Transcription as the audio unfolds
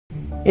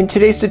In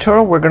today's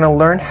tutorial we're going to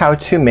learn how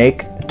to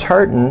make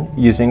tartan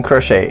using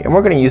crochet, and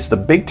we're going to use the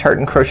big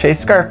tartan crochet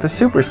scarf, the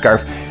super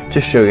scarf, to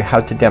show you how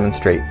to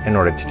demonstrate in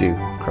order to do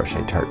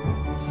crochet tartan.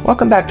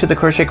 Welcome back to the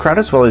Crochet Crowd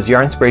as well as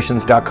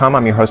yarnspirations.com.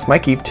 I'm your host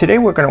Mikey. Today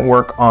we're going to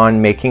work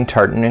on making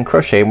tartan and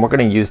crochet, and we're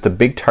going to use the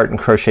big tartan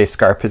crochet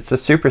scarf. It's the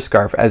super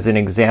scarf as an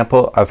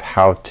example of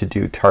how to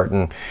do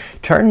tartan.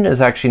 Tartan is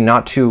actually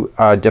not too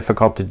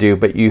difficult to do,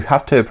 but you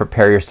have to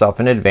prepare yourself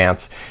in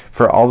advance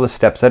for all the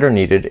steps that are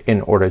needed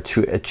in order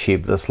to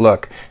achieve this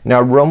look.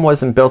 Now Rome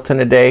wasn't built in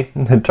a day.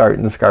 The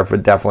tartan scarf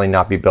would definitely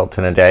not be built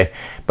in a day,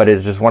 but it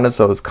is just one of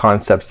those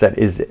concepts that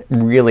is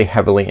really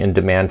heavily in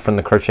demand from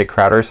the crochet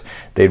crowders.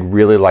 They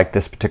really like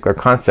this particular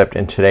concept,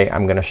 and today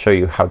I'm going to show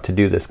you how to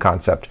do this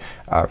concept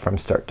from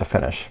start to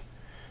finish.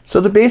 So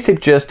the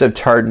basic gist of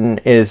tartan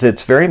is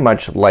it's very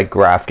much like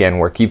Afghan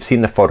work. You've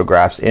seen the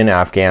photographs in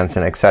Afghans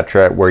and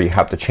etc. where you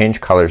have to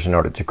change colors in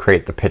order to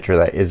create the picture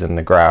that is in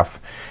the graph.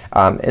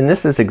 And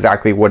this is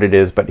exactly what it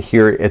is, but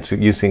here it's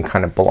using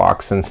kind of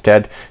blocks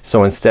instead.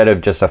 So instead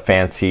of just a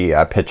fancy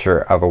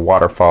picture of a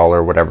waterfall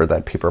or whatever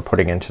that people are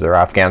putting into their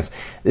Afghans,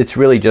 it's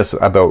really just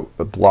about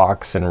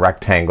blocks and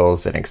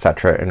rectangles and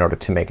etc. in order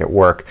to make it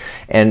work.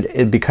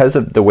 And because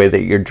of the way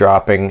that you're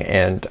dropping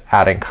and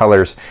adding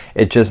colors,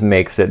 it just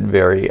makes it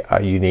very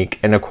unique.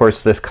 And of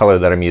course this color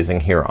that I'm using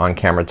here on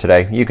camera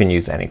today, you can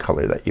use any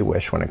color that you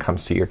wish when it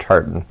comes to your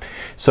tartan.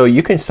 So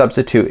you can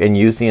substitute and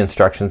use the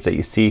instructions that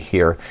you see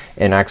here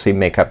and actually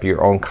make up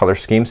your own color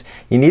schemes.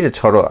 You need a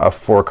total of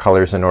 4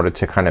 colors in order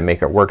to kind of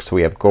make it work. So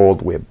we have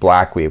gold, we have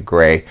black, we have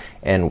gray,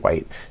 and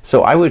white.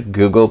 So I would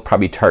Google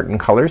probably tartan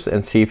colors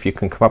and see if you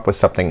can come up with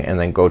something, and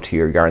then go to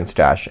your yarn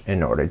stash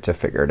in order to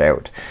figure it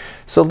out.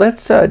 So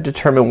let's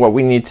determine what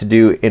we need to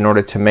do in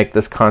order to make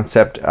this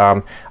concept.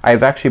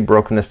 I've actually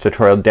broken this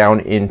tutorial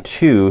down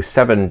into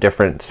 7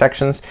 different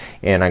sections,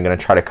 and I'm going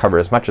to try to cover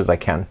as much as I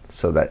can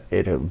so that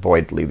it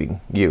avoid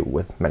leaving you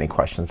with many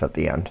questions at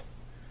the end.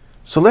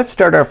 So let's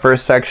start our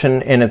first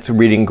section, and it's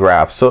reading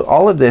graphs. So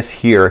all of this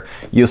here,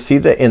 you'll see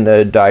that in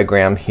the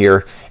diagram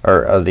here,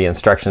 or the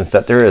instructions,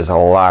 that there is a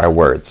lot of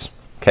words.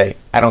 Okay,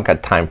 I don't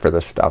got time for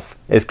this stuff.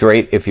 It's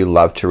great if you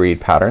love to read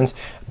patterns,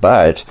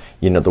 but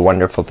you know the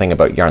wonderful thing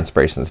about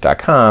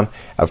yarnspirations.com,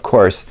 of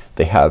course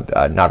they have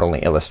not only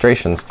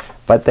illustrations,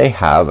 but they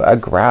have a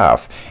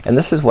graph, and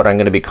this is what I'm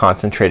going to be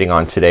concentrating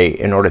on today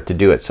in order to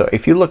do it. So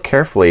if you look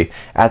carefully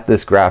at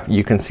this graph,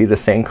 you can see the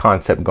same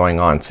concept going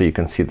on. So you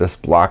can see this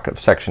block of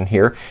section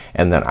here,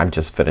 and then I'm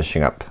just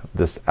finishing up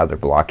this other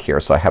block here.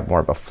 So I have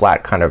more of a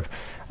flat kind of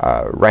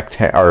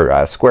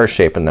square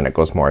shape, and then it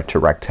goes more to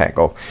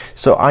rectangle.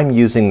 So I'm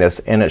using this,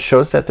 and it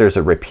shows that there's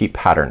a repeat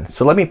pattern.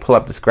 So let me pull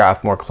up this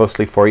graph more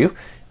closely for you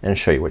and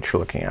show you what you're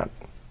looking at.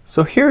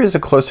 So here is a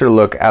closer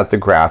look at the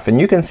graph, and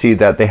you can see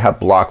that they have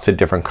blocks of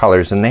different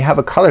colors, and they have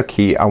a color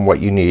key on what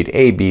you need: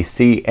 A, B,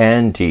 C,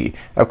 and D.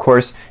 Of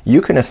course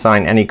you can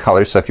assign any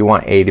color, so if you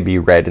want A to be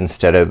red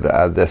instead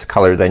of this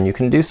color, then you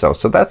can do so.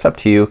 So that's up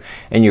to you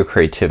and your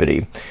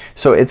creativity.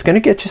 So it's going to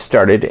get you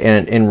started,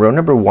 and in row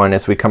number 1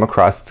 as we come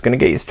across, it's going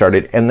to get you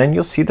started, and then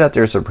you'll see that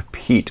there's a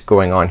repeat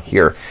going on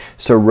here.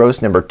 So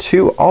rows number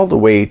 2 all the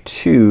way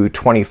to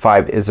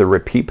 25 is a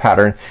repeat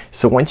pattern.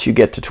 So once you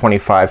get to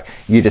 25,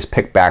 you just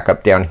pick back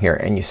up down here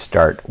and you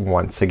start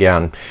once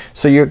again.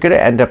 So you're going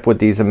to end up with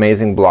these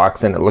amazing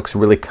blocks, and it looks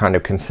really kind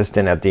of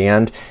consistent at the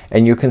end,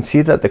 and you can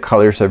see that the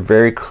colors are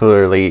very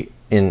clearly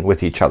in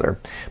with each other.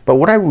 But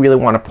what I really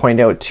want to point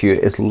out to you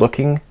is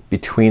looking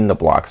between the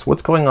blocks.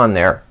 What's going on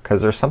there?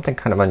 Because there's something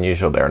kind of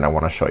unusual there, and I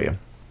want to show you.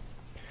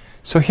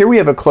 So here we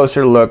have a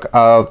closer look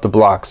of the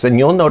blocks, and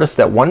you'll notice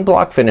that one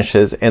block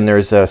finishes and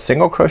there's a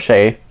single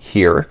crochet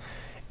here,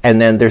 and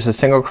then there's a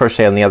single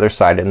crochet on the other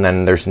side, and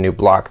then there's a new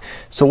block.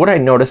 So what I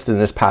noticed in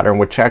this pattern,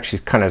 which actually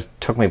kind of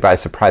took me by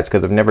surprise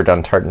because I've never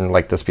done tartan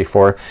like this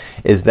before,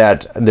 is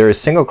that there is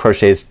single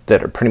crochets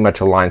that are pretty much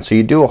aligned. So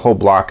you do a whole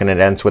block and it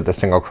ends with a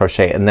single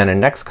crochet, and then a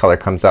next color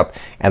comes up,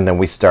 and then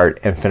we start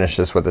and finish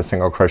this with a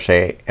single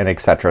crochet, and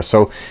etc.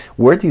 So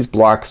where these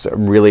blocks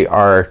really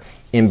are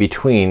in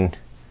between,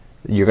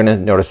 you're going to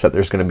notice that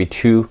there's going to be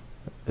 2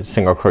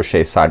 single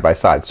crochets side by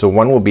side. So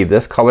one will be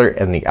this color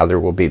and the other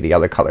will be the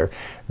other color.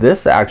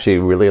 This actually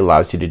really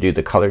allows you to do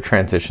the color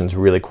transitions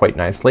really quite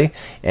nicely,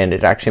 and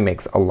it actually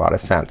makes a lot of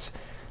sense.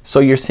 So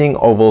you're seeing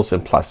ovals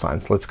and plus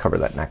signs. Let's cover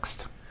that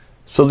next.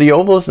 So the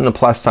ovals and the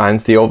plus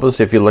signs, the ovals,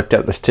 if you looked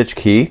at the stitch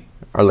key,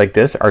 are like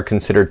this, are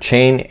considered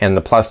chain, and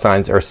the plus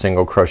signs are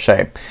single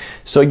crochet.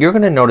 So you're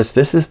going to notice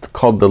this is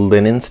called the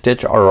linen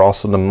stitch, or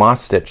also the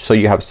moss stitch. So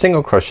you have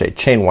single crochet,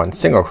 chain 1,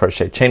 single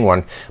crochet, chain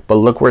 1, but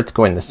look where it's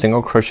going. The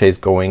single crochet is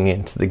going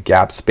into the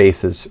gap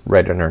spaces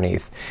right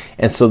underneath,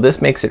 and so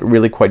this makes it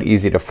really quite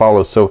easy to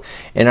follow. So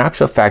in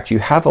actual fact you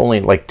have only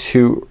like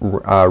 2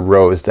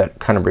 rows that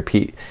kind of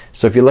repeat.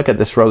 So if you look at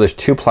this row, there's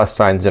 2 plus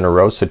signs in a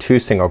row, so 2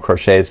 single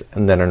crochets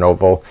and then an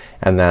oval,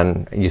 and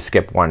then you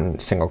skip 1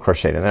 single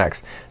crochet to the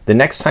next. The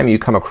next time you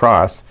come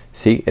across,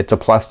 see, it's a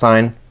plus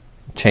sign,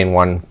 chain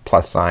 1,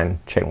 plus sign,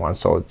 chain 1.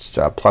 So it's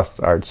plus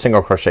or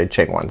single crochet,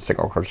 chain 1,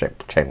 single crochet,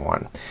 chain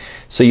 1.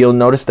 So you'll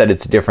notice that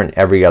it's different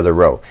every other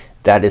row.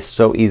 That is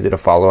so easy to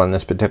follow on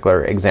this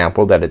particular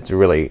example that it's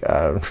really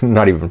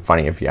not even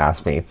funny if you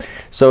ask me.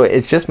 So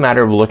it's just a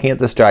matter of looking at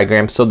this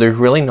diagram. So there's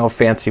really no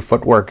fancy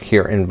footwork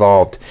here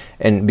involved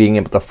in being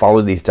able to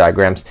follow these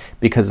diagrams,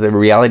 because the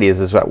reality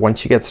is that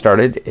once you get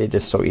started it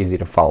is so easy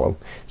to follow.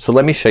 So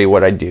let me show you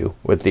what I do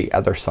with the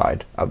other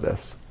side of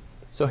this.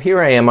 So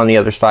here I am on the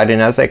other side,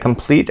 and as I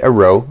complete a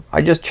row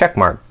I just check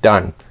mark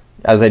done.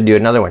 As I do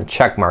another one,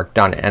 check mark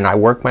done, and I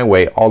work my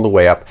way all the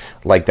way up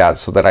like that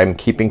so that I'm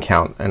keeping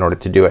count in order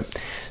to do it.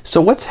 So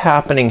what's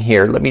happening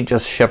here, let me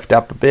just shift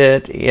up a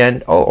bit,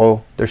 and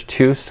there's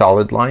two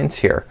solid lines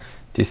here.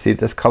 Do you see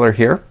this color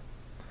here?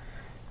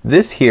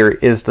 This here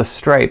is the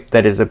stripe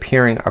that is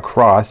appearing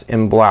across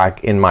in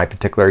black in my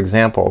particular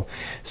example.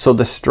 So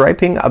the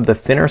striping of the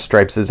thinner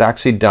stripes is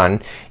actually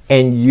done,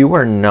 and you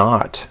are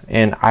not,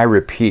 and I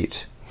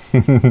repeat,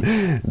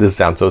 this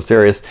sounds so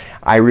serious,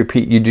 I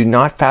repeat, you do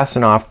not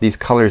fasten off these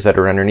colors that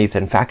are underneath.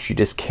 In fact, you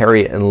just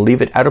carry it and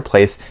leave it out of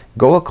place,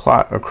 go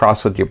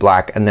across with your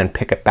black, and then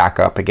pick it back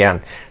up again,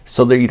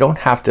 so that you don't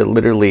have to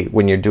literally,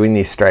 when you're doing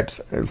these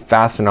stripes,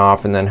 fasten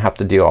off and then have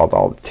to do all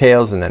the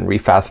tails and then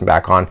refasten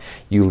back on.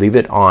 You leave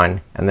it on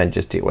and then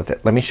just deal with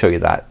it. Let me show you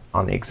that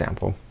on the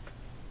example.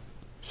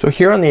 So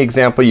here on the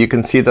example you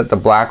can see that the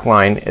black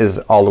line is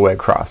all the way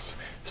across.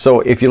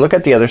 So if you look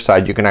at the other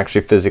side you can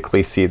actually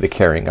physically see the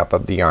carrying up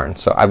of the yarn.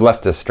 So I've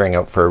left this string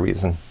out for a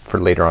reason for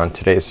later on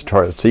today's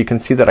tutorial. So you can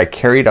see that I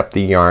carried up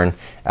the yarn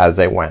as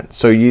I went.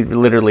 So you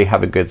literally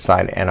have a good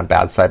side and a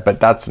bad side,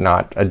 but that's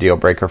not a deal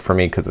breaker for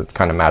me because it's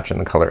kind of matching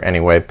the color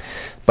anyway.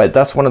 But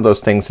that's one of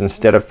those things,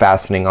 instead of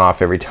fastening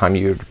off every time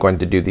you're going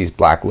to do these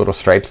black little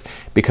stripes,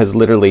 because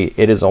literally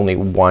it is only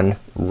one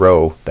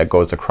row that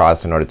goes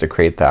across in order to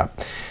create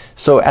that.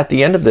 So at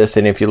the end of this,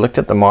 and if you looked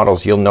at the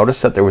models, you'll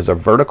notice that there was a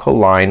vertical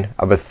line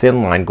of a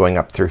thin line going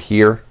up through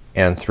here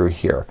and through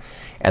here.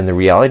 And the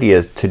reality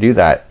is, to do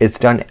that, it's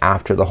done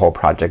after the whole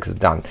project is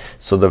done.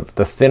 So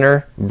the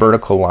thinner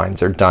vertical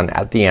lines are done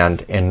at the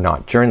end and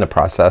not during the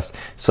process,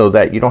 so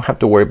that you don't have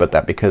to worry about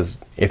that, because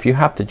if you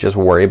have to just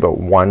worry about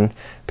one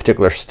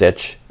particular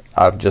stitch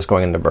of just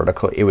going into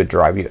vertical, it would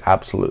drive you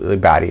absolutely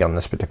batty on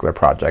this particular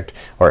project,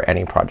 or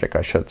any project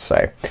I should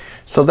say.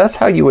 So that's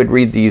how you would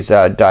read these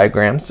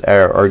diagrams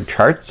or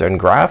charts and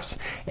graphs,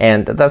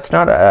 and that's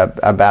not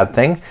a bad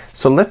thing.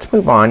 So let's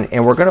move on,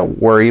 and we're gonna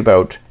worry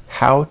about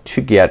how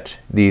to get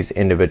these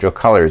individual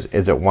colors.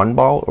 Is it one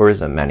ball or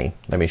is it many?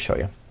 Let me show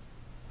you.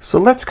 So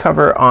let's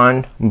cover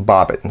on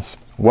bobbins.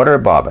 What are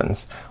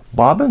bobbins?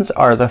 Bobbins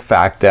are the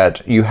fact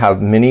that you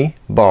have many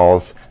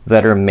balls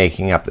that are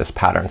making up this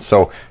pattern.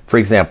 So for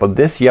example,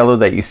 this yellow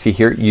that you see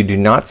here, you do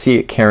not see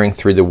it carrying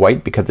through the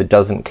white because it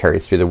doesn't carry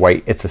through the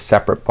white. It's a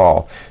separate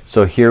ball.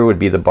 So here would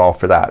be the ball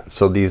for that.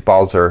 So these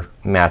balls are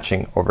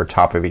matching over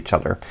top of each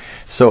other.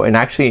 So and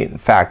actually, in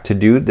fact, to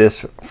do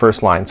this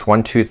first lines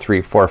 1 2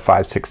 3 4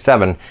 5 6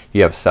 7,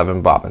 you have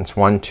 7 bobbins.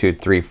 1 2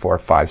 3 4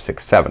 5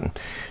 6 7.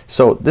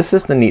 So this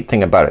is the neat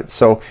thing about it.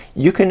 So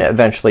you can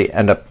eventually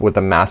end up with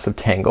a massive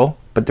tangle,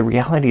 but the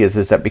reality is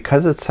that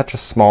because it's such a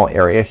small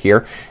area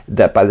here,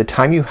 that by the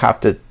time you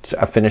have to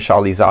finish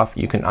all these off,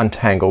 you can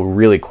untangle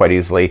really quite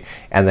easily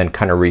and then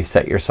kind of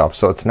reset yourself.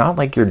 So it's not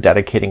like you're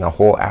dedicating a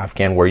whole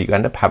afghan where you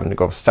end up having to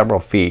go several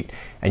feet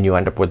and you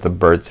end up with the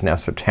bird's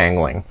nest of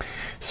tangling.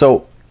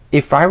 So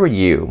if I were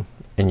you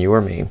and you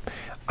were me,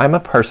 I'm a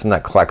person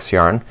that collects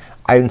yarn.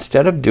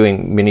 Instead of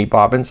doing mini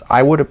bobbins,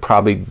 I would have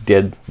probably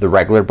did the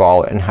regular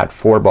ball and had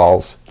 4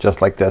 balls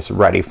just like this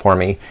ready for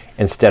me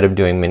instead of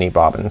doing mini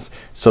bobbins.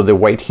 So the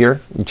white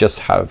here, just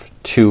have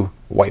 2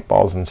 white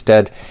balls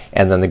instead,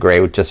 and then the gray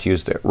would just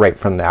use it right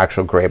from the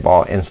actual gray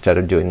ball instead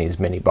of doing these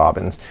mini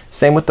bobbins.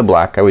 Same with the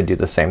black, I would do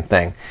the same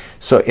thing.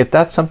 So if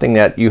that's something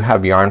that you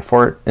have yarn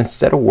for,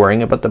 instead of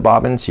worrying about the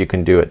bobbins, you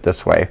can do it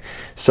this way.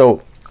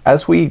 So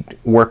as we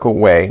work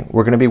away,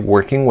 we're gonna be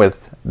working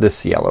with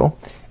this yellow,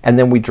 and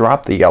then we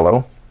drop the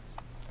yellow,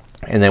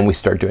 and then we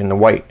start doing the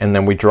white, and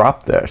then we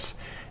drop this,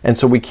 and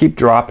so we keep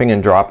dropping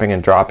and dropping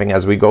and dropping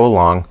as we go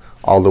along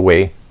all the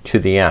way to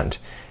the end.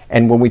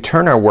 And when we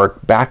turn our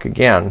work back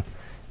again,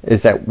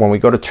 is that when we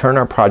go to turn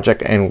our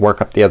project and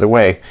work up the other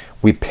way,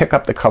 we pick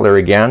up the color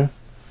again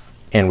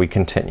and we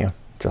continue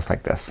just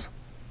like this.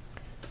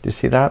 Do you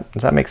see that?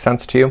 Does that make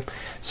sense to you?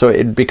 So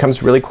it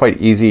becomes really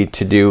quite easy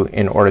to do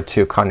in order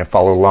to kind of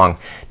follow along.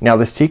 Now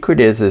the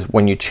secret is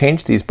when you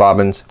change these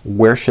bobbins,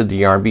 where should the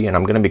yarn be? And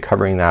I'm gonna be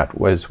covering that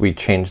as we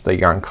change the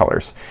yarn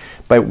colors.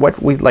 But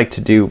what we'd like to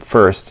do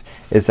first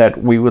is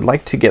that we would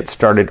like to get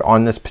started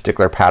on this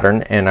particular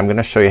pattern, and I'm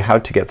gonna show you how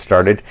to get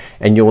started.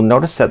 And you'll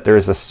notice that there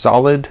is a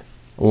solid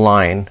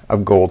line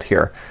of gold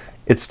here.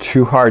 It's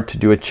too hard to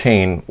do a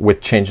chain with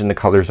changing the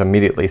colors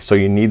immediately, so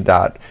you need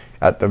that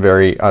at the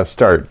very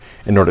start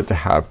in order to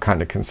have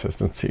kind of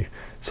consistency.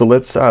 So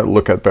let's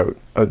look about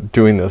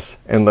doing this,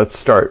 and let's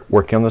start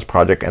working on this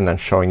project and then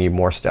showing you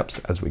more steps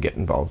as we get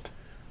involved.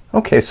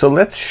 Okay, so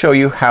let's show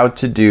you how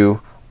to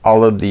do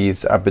all of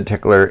these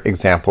particular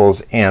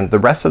examples and the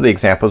rest of the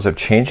examples of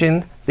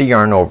changing the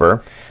yarn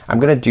over. I'm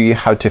gonna do you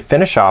how to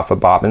finish off a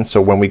bobbin, so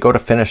when we go to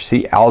finish,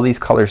 see all these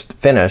colors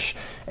finish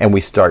and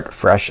we start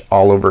fresh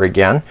all over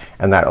again,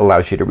 and that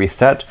allows you to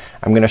reset.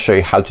 I'm gonna show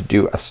you how to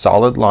do a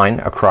solid line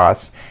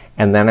across,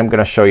 and then I'm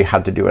gonna show you how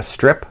to do a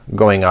strip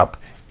going up,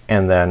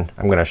 and then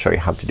I'm gonna show you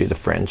how to do the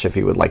fringe if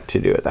you would like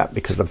to do that,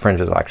 because the fringe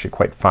is actually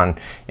quite fun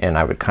and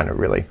I would kind of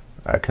really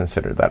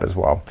consider that as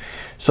well.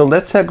 So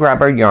let's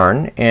grab our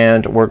yarn,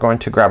 and we're going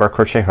to grab our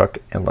crochet hook,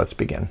 and let's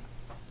begin.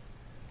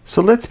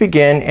 So let's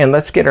begin, and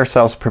let's get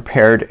ourselves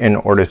prepared in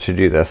order to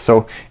do this.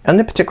 So in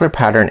the particular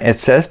pattern it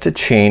says to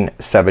chain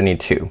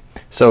 72.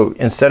 So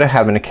instead of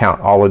having to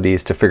count all of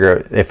these to figure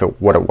out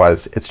what it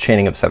was, it's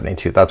chaining of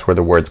 72. That's where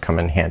the words come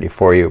in handy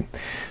for you.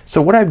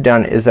 So what I've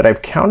done is that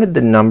I've counted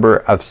the number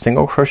of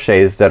single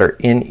crochets that are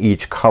in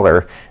each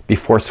color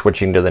before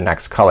switching to the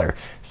next color.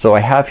 So I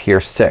have here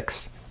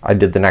 6. I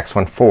did the next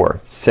one 4,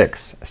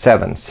 6,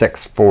 7,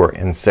 6, 4,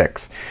 and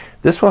 6.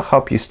 This will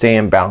help you stay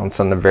in balance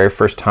on the very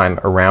first time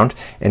around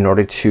in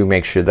order to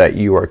make sure that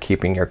you are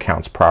keeping your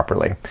counts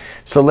properly.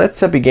 So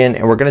let's begin,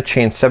 and we're gonna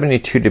chain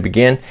 72 to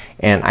begin,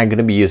 and I'm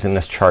gonna be using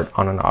this chart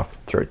on and off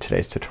throughout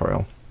today's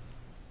tutorial.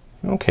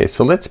 Okay,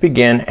 so let's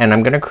begin, and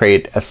I'm gonna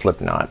create a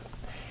slip knot,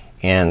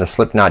 and the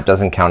slip knot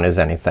doesn't count as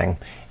anything.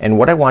 And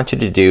what I want you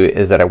to do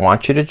is that I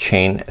want you to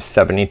chain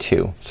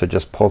 72. So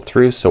just pull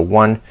through. So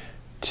 1,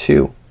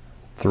 2,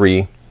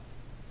 3,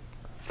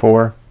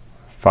 4,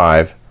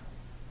 5,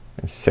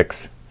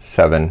 6,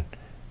 7,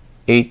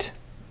 8,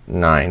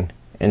 9,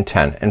 and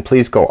 10. And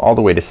please go all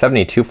the way to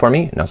 72 for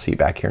me, and I'll see you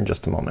back here in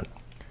just a moment.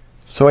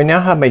 So I now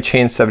have my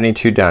chain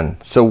 72 done.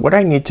 So what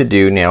I need to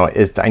do now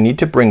is I need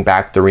to bring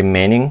back the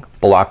remaining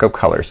block of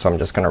colors. So I'm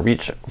just gonna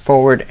reach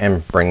forward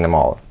and bring them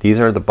all. These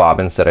are the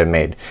bobbins that I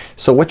made.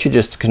 So what you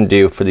just can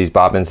do for these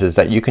bobbins is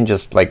that you can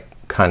just like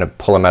kind of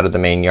pull them out of the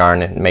main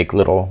yarn and make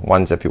little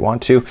ones if you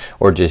want to,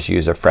 or just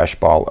use a fresh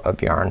ball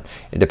of yarn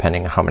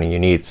depending on how many you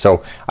need.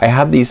 So I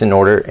have these in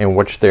order in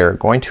which they're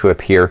going to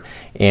appear,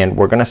 and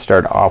we're gonna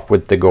start off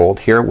with the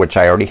gold here, which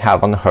I already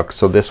have on the hook.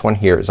 So this one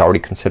here is already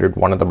considered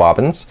one of the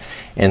bobbins,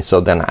 and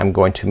so then I'm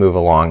going to move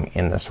along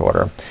in this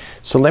order.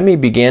 So let me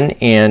begin,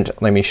 and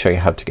let me show you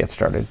how to get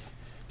started.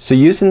 So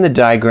using the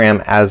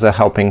diagram as a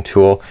helping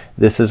tool,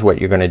 this is what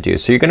you're gonna do.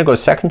 So you're gonna go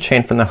second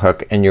chain from the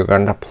hook, and you're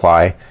gonna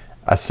apply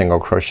a single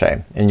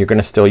crochet, and you're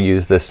gonna still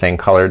use this same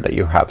color that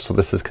you have. So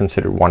this is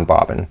considered one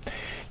bobbin.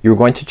 You're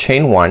going to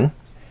chain 1,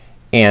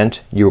 and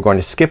you're going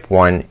to skip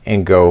 1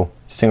 and go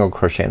single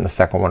crochet in the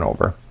second one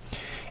over.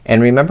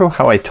 And remember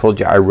how I told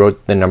you I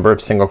wrote the number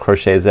of single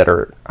crochets that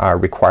are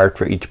required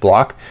for each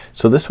block?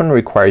 So this one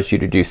requires you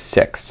to do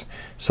 6.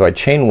 So I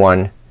chain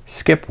 1,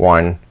 skip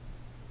 1,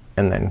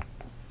 and then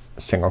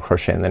single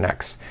crochet in the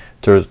next.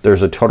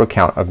 There's a total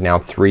count of now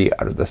 3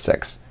 out of the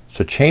 6.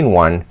 So chain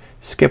 1,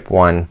 skip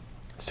 1,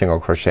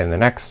 single crochet in the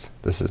next.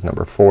 This is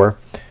number 4.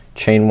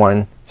 Chain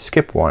 1,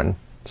 skip 1,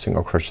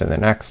 single crochet in the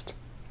next.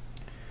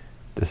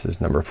 This is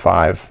number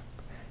 5.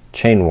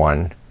 Chain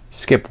 1,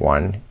 skip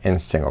 1,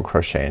 and single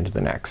crochet into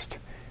the next.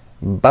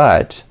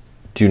 But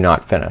do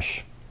not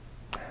finish.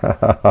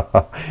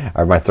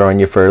 Am I throwing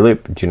you for a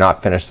loop? Do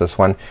not finish this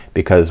one,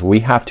 because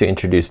we have to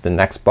introduce the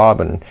next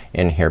bobbin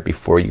in here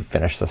before you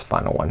finish this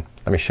final one.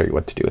 Let me show you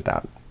what to do with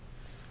that.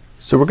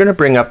 So we're gonna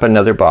bring up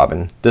another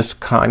bobbin. This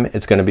time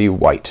it's gonna be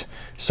white.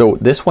 So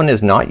this one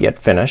is not yet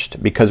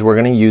finished because we're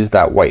gonna use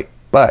that white.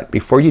 But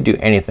before you do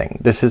anything,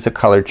 this is a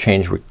color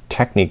change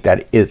technique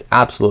that is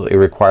absolutely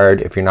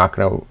required. If you're not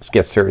gonna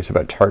get serious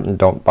about tartan,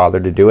 don't bother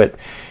to do it.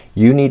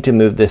 You need to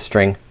move this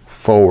string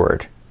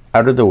forward,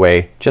 out of the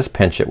way. Just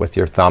pinch it with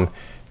your thumb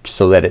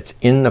so that it's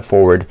in the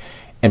forward,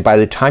 and by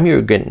the time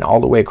you're getting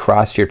all the way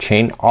across your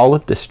chain, all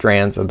of the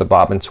strands of the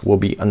bobbins will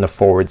be on the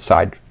forward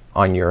side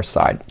on your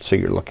side, so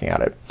you're looking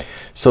at it.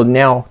 So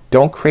now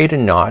don't create a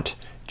knot,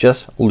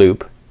 just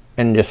loop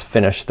and just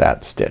finish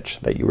that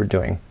stitch that you were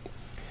doing.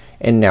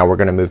 And now we're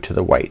gonna move to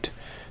the white.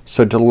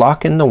 So to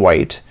lock in the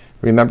white,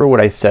 remember what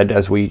I said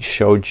as we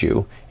showed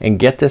you, and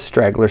get this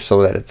straggler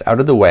so that it's out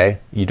of the way.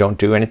 You don't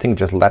do anything,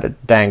 just let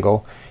it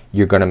dangle.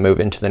 You're gonna move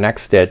into the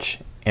next stitch,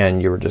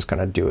 and you're just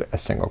gonna do a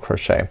single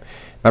crochet.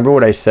 Remember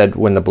what I said,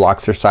 when the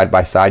blocks are side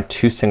by side,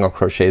 2 single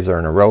crochets are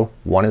in a row.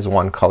 One is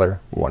one color,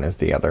 one is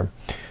the other.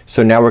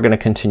 So now we're gonna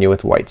continue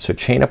with white. So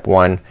chain up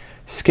 1,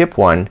 skip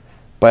 1,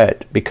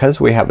 but because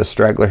we have a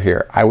straggler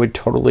here, I would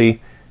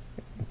totally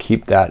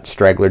keep that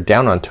straggler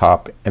down on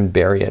top and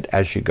bury it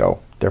as you go.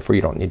 Therefore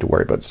you don't need to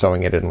worry about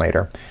sewing it in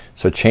later.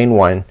 So chain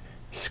 1,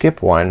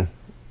 skip 1,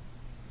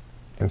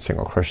 and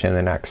single crochet in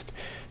the next.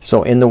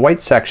 So in the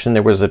white section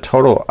there was a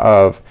total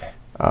of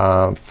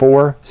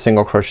 4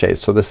 single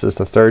crochets. So this is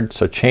the third.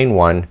 So chain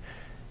 1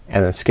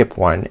 and then skip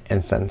 1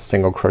 and then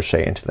single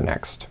crochet into the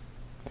next.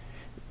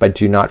 But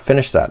do not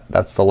finish that.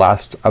 That's the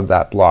last of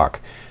that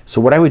block.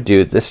 So what I would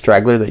do, this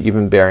straggler that you've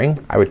been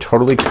bearing, I would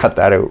totally cut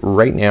that out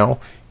right now.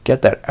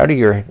 Get that out of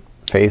your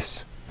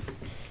face,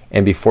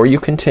 and before you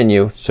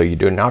continue, so you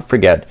do not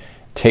forget,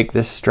 take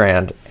this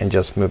strand and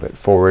just move it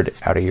forward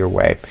out of your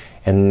way.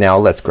 And now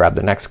let's grab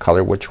the next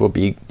color, which will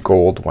be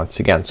gold once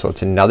again. So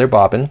it's another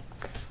bobbin,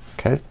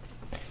 okay,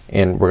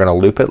 and we're gonna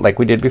loop it like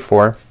we did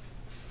before,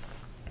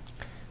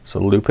 So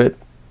loop it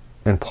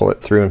and pull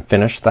it through and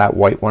finish that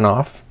white one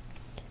off,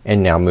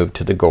 and now move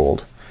to the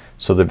gold.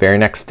 So the very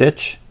next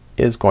stitch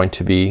is going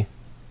to be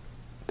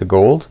the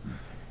gold,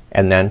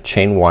 and then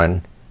chain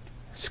 1,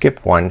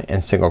 skip 1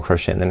 and single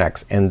crochet in the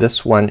next. And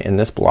this one in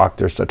this block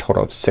there's a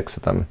total of 6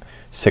 of them,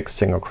 6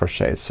 single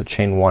crochets. So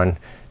chain 1,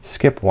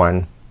 skip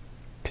 1,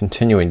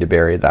 continuing to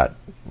bury that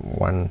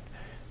one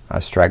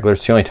straggler.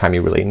 It's the only time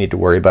you really need to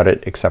worry about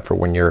it, except for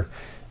when you're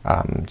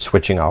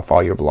switching off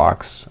all your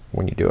blocks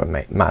when you do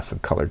a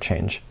massive color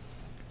change.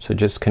 So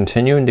just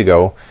continuing to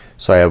go.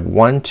 So I have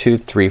 1 2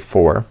 3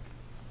 4.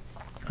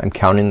 I'm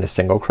counting the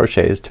single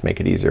crochets to make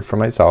it easier for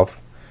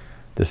myself.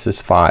 This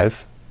is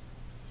 5,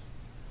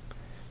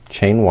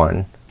 chain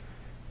 1,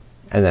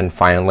 and then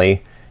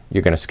finally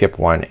you're gonna skip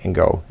 1 and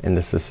go, and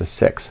this is a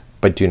 6,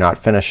 but do not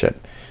finish it.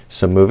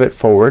 So move it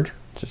forward,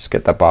 just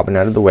get that bobbin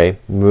out of the way,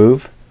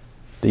 move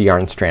the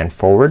yarn strand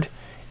forward,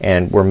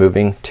 and we're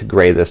moving to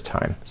gray this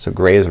time. So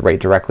gray is right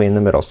directly in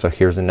the middle. So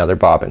here's another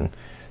bobbin.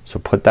 So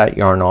put that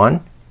yarn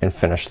on and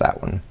finish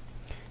that one.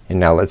 And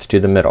now let's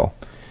do the middle.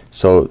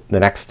 So the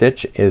next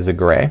stitch is a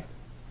gray.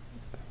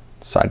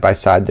 Side by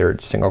side they're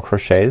single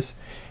crochets,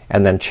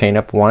 and then chain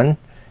up 1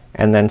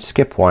 and then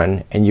skip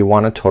 1, and you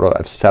want a total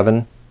of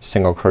 7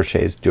 single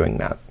crochets doing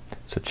that.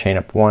 So chain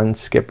up 1,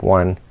 skip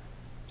 1,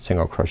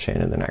 single crochet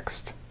into the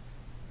next.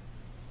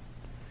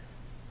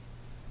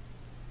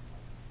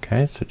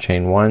 Okay, so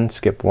chain 1,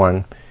 skip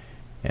 1,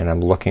 and I'm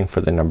looking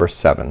for the number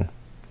 7.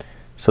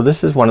 So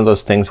this is one of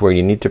those things where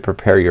you need to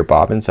prepare your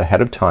bobbins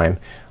ahead of time,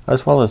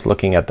 as well as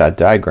looking at that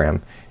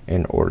diagram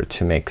in order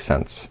to make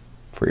sense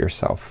for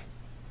yourself.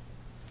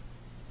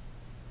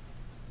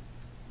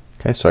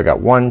 Okay, so I got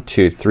 1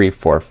 2 3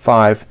 4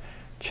 5,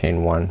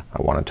 chain 1,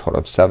 I want a total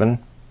of 7.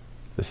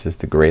 This is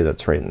the gray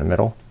that's right in the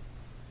middle.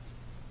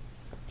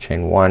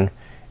 Chain 1,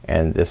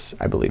 and this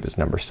I believe is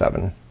number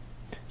 7.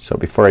 So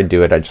before I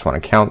do it I just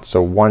want to count.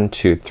 So 1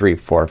 2 3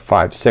 4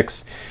 5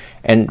 6,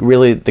 and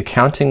really the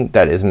counting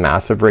that is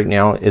massive right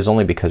now is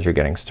only because you're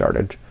getting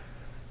started.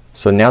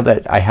 So now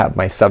that I have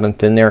my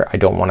 7th in there, I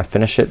don't want to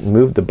finish it.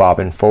 Move the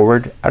bobbin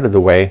forward out of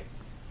the way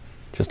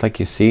just like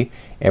you see,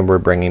 and we're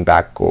bringing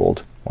back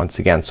gold once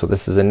again. So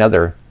this is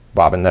another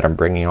bobbin that I'm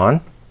bringing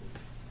on.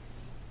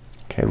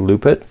 Okay,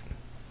 loop it.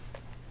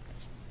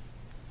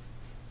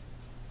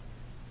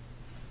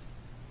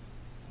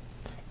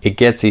 It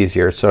gets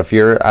easier. So if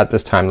you're at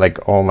this time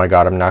like, oh my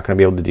god, I'm not gonna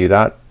be able to do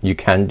that, you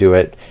can do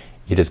it.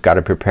 You just got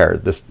to prepare.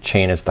 This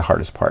chain is the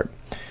hardest part.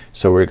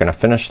 So we're gonna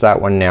finish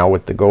that one now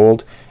with the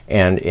gold,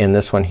 and in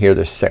this one here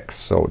there's 6.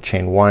 So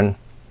chain 1,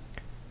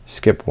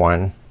 skip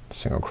 1,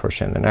 single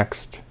crochet in the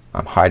next.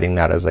 I'm hiding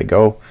that as I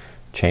go.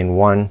 Chain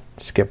 1,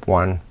 skip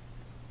 1.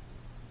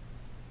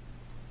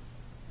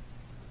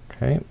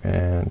 Okay,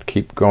 and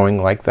keep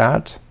going like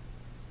that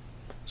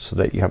so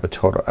that you have a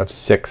total of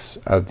 6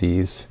 of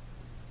these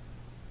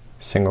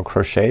single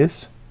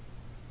crochets.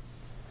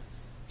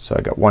 So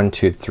I got 1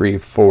 2 3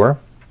 4.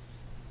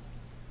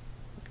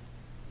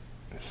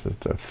 This is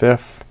the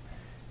 5th,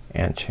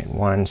 and chain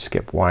 1,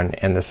 skip 1,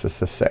 and this is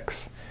the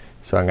 6th.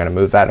 So I'm gonna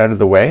move that out of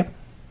the way.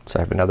 So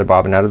I have another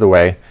bobbin out of the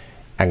way.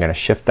 I'm gonna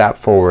shift that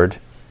forward,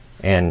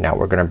 and now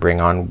we're gonna bring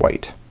on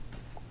white.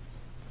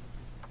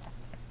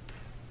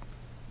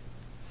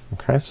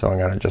 Okay, so I'm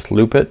gonna just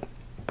loop it,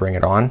 bring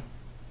it on.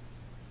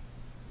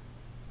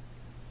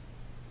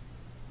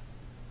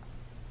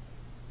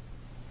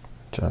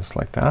 Just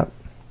like that.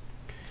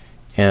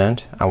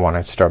 And I want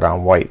to start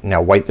on white.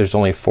 Now white, there's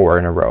only 4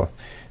 in a row.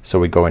 So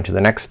we go into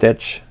the next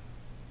stitch.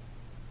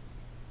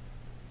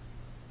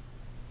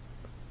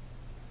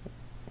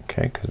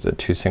 Okay, because the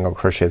 2 single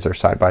crochets are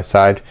side by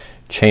side.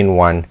 Chain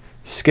 1,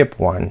 skip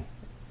 1,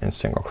 and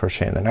single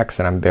crochet in the next,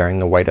 and I'm burying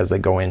the white as I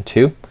go in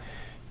too.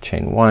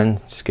 Chain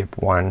 1, skip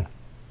 1.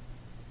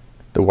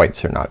 The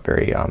whites are not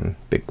very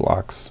big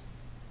blocks.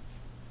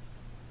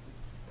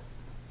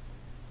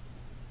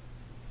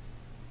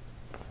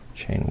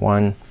 Chain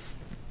 1,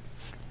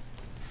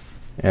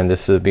 and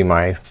this will be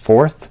my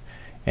 4th,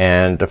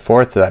 and the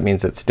 4th, that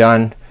means it's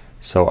done.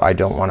 So I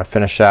don't want to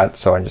finish that,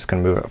 so I'm just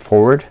gonna move it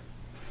forward.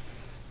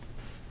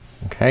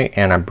 Okay,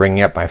 and I'm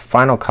bringing up my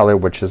final color,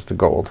 which is the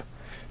gold.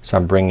 So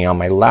I'm bringing on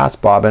my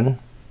last bobbin,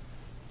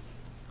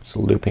 so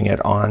looping it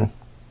on,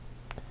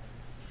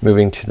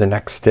 moving to the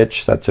next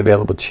stitch that's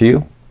available to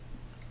you.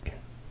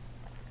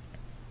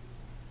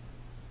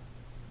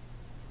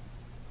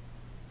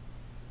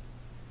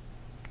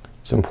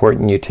 It's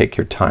important you take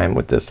your time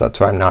with this. That's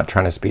why I'm not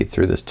trying to speed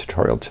through this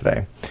tutorial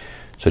today.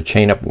 So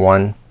chain up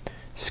 1,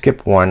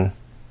 skip 1,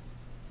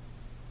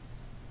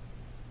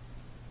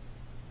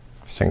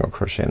 single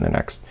crochet in the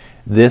next.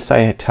 This,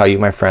 I tell you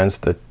my friends,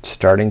 the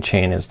starting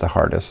chain is the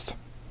hardest,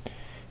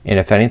 and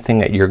if anything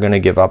that you're gonna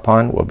give up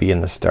on will be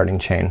in the starting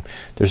chain.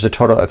 There's a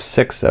total of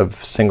 6 of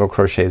single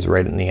crochets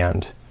right in the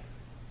end.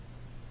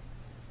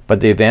 But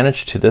the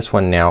advantage to this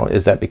one now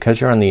is that because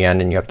you're on the end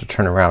and you have to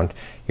turn around,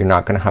 you're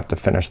not gonna have to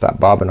finish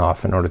that bobbin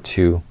off in order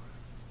to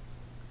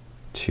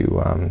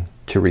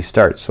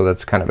restart. So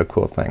that's kind of a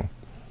cool thing.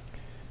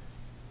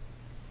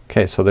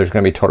 Okay, so there's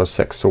gonna be total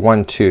 6. So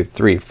 1, 2,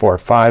 3, 4,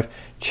 5,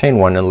 chain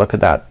 1, and look at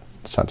that.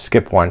 So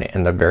skip 1,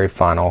 and the very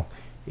final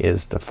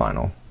is the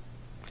final,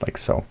 like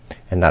so,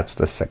 and that's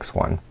the 6th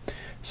one.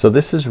 So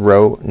this is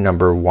row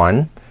number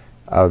 1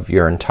 of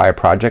your entire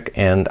project,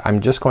 and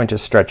I'm just going to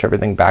stretch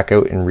everything back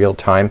out in real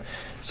time.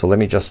 So let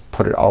me just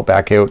put it all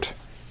back out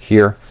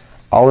here.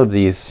 All of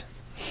these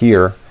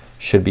here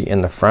should be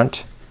in the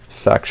front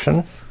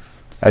section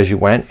as you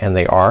went, and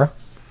they are.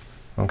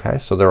 Okay,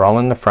 so they're all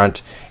in the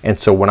front, and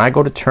so when I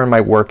go to turn my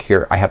work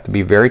here, I have to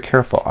be very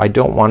careful. I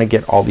don't want to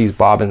get all these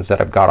bobbins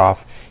that I've got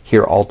off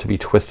here all to be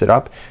twisted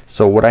up.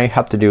 So what I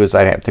have to do is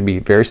I have to be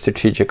very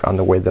strategic on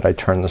the way that I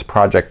turn this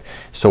project.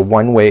 So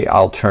one way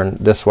I'll turn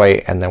this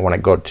way, and then when I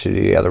go to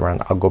the other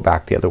one, I'll go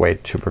back the other way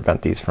to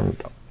prevent these from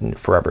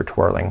forever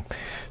twirling.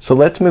 So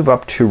let's move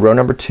up to row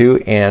number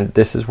 2, and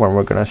this is when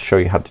we're gonna show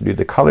you how to do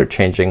the color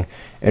changing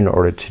in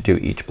order to do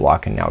each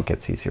block, and now it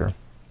gets easier.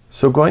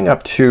 So going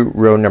up to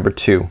row number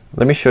 2,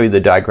 let me show you the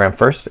diagram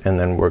first, and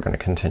then we're gonna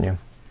continue.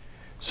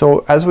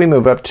 So as we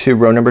move up to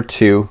row number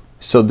 2,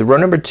 so the row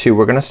number 2,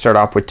 we're gonna start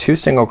off with 2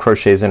 single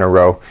crochets in a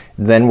row,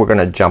 then we're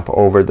gonna jump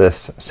over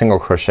this single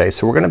crochet.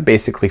 So we're gonna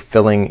basically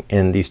filling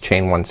in these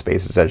chain 1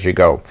 spaces as you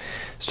go.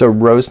 So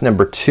rows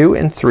number 2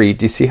 and 3,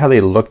 do you see how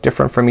they look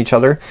different from each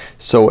other?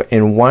 So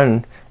in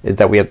one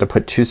that we have to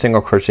put 2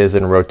 single crochets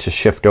in a row to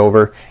shift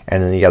over,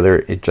 and in the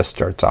other it just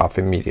starts off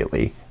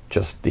immediately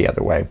just the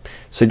other way.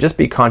 So just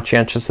be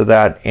conscientious of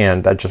that,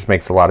 and that just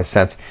makes a lot of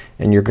sense,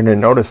 and you're gonna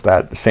notice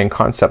that same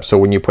concept. So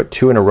when you put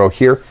 2 in a row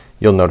here,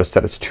 you'll notice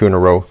that it's 2 in a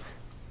row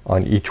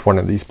on each one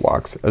of these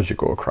blocks as you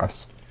go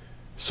across.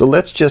 So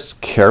let's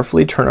just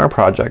carefully turn our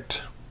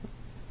project.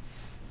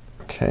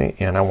 Okay,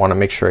 and I want to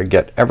make sure I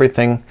get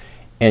everything,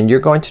 and you're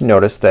going to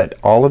notice that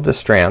all of the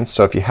strands,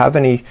 so if you have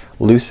any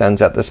loose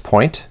ends at this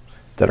point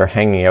that are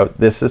hanging out,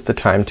 this is the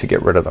time to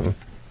get rid of them.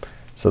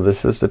 So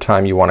this is the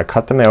time you want to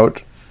cut them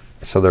out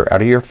so they're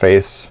out of your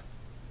face,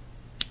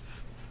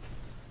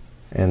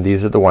 and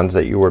these are the ones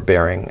that you were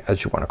bearing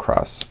as you went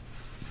across.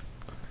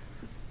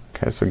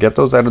 Okay, so get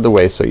those out of the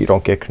way so you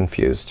don't get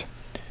confused.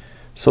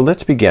 So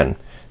let's begin.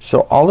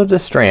 So all of the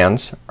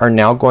strands are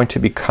now going to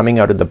be coming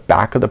out of the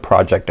back of the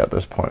project at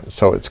this point.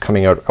 So it's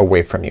coming out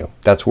away from you.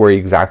 That's where you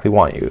exactly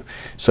want you.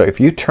 So if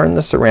you turn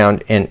this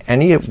around and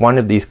any one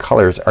of these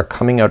colors are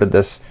coming out of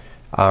this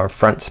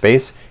front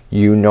space,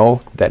 you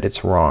know that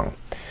it's wrong.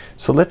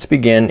 So let's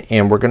begin,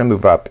 and we're gonna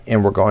move up,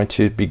 and we're going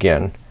to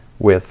begin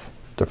with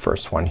the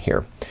first one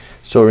here.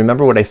 So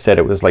remember what I said,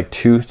 it was like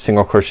 2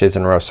 single crochets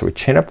in a row. So we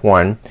chain up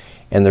 1,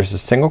 and there's a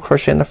single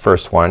crochet in the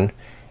first one,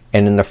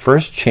 and in the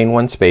first chain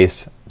 1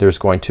 space there's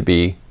going to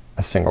be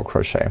a single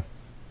crochet,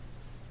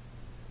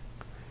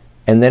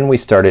 and then we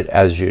start it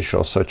as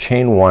usual. So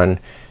chain 1,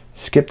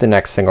 skip the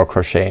next single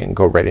crochet and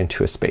go right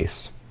into a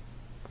space,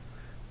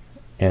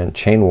 and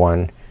chain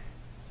 1,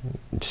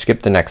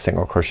 skip the next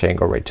single crochet and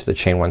go right to the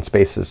chain 1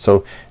 spaces.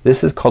 So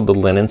this is called the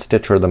linen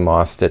stitch or the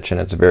moss stitch, and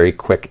it's very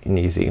quick and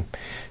easy.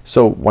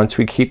 So once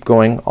we keep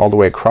going all the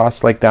way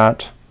across like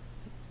that,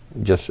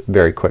 just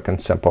very quick and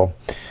simple.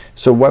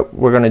 So what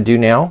we're gonna do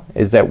now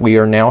is that we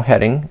are now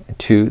heading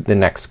to the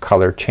next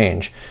color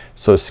change.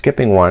 So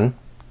skipping 1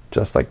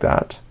 just like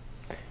that,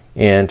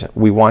 and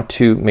we want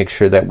to make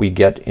sure that we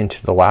get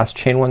into the last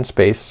chain 1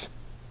 space,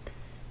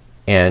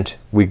 and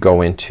we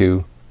go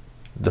into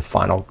the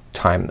final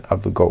time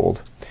of the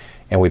gold,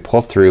 and we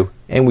pull through,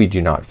 and we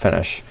do not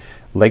finish.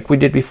 Like we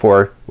did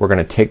before, we're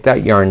gonna take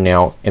that yarn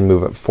now and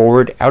move it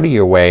forward out of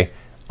your way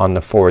on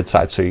the forward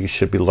side, so you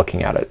should be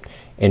looking at it.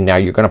 And now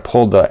you're gonna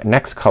pull the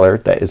next color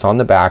that is on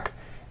the back,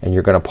 and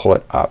you're gonna pull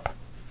it up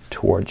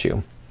towards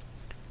you,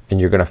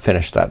 and you're gonna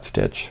finish that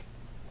stitch.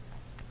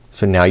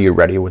 So now you're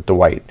ready with the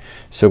white.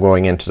 So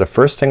going into the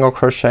first single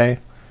crochet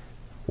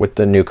with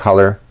the new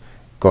color,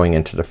 going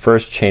into the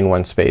first chain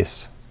 1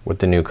 space with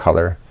the new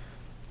color,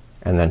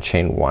 and then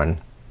chain 1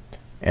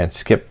 and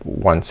skip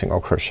 1 single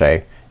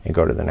crochet and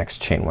go to the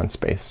next chain 1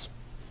 space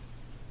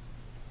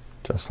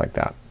just like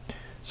that.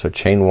 So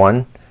chain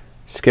 1,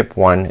 skip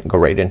 1, go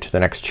right into the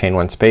next chain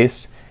 1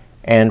 space,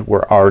 and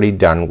we're already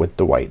done with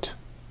the white.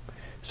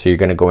 So you're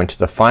gonna go into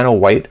the final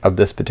white of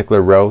this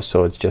particular row,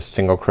 so it's just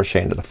single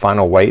crochet into the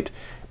final white,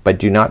 but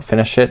do not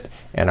finish it,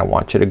 and I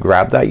want you to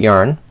grab that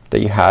yarn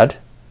that you had.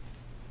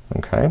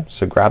 Okay,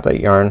 so grab that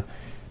yarn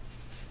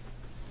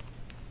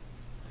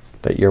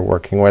that you're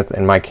working with.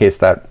 In my case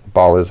that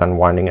ball is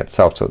unwinding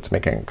itself, so it's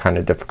making it kind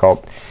of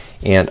difficult,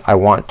 and I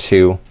want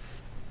to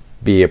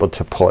be able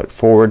to pull it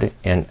forward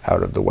and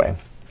out of the way.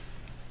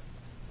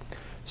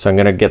 So I'm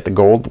gonna get the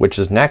gold, which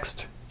is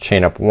next,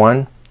 chain up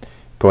 1,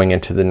 going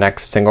into the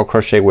next single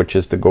crochet, which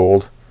is the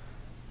gold,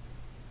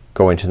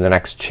 go into the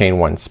next chain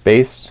 1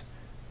 space,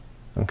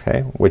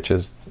 okay, which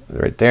is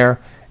right there,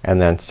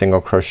 and then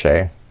single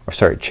crochet, or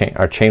sorry,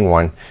 chain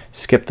 1,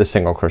 skip the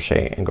single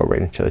crochet and go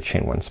right into the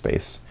chain 1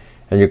 space.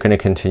 And you're gonna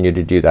continue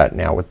to do that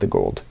now with the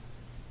gold.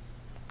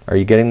 Are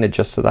you getting the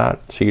gist of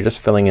that? So you're just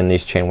filling in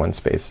these chain 1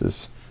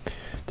 spaces.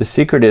 The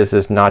secret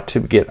is not to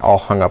get all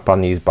hung up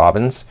on these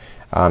bobbins.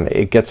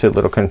 It gets a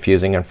little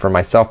confusing, and for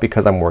myself,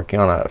 because I'm working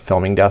on a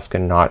filming desk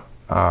and not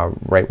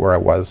right where I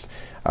was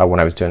when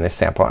I was doing this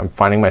sample. I'm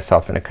finding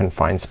myself in a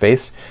confined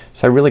space,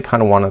 so I really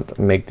kind of want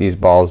to make these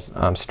balls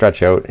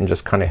stretch out and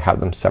just kind of have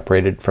them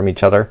separated from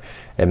each other.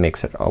 It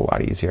makes it a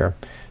lot easier.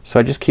 So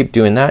I just keep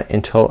doing that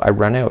until I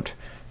run out.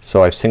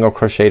 So I've single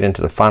crocheted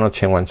into the final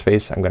chain 1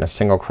 space. I'm gonna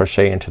single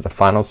crochet into the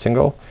final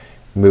single,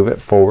 move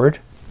it forward,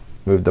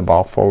 move the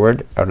ball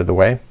forward out of the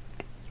way,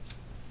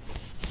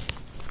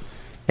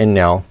 and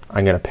now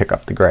I'm gonna pick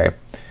up the gray.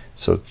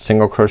 So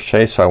single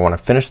crochet, so I want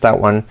to finish that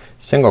one,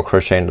 single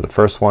crochet into the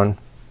first one,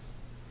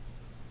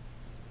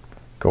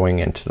 going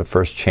into the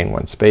first chain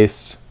 1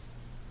 space,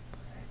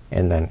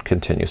 and then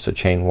continue. So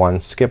chain 1,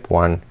 skip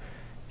 1,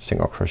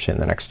 single crochet in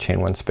the next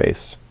chain 1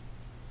 space.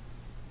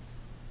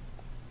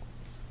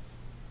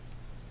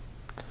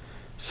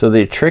 So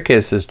the trick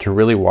is to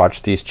really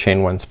watch these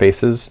chain 1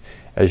 spaces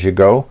as you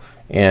go,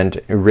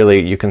 and really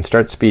you can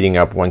start speeding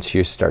up once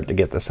you start to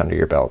get this under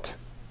your belt.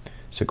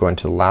 So go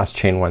into the last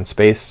chain 1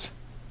 space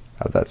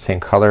of that same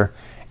color,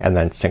 and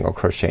then single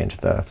crochet into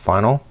the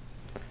final,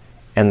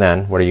 and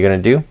then what are you gonna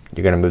do?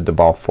 You're gonna move the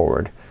ball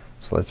forward.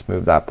 So let's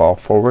move that ball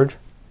forward.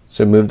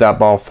 So move that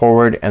ball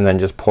forward and then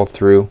just pull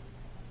through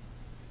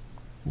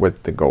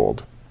with the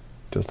gold,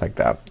 just like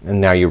that,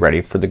 and now you're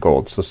ready for the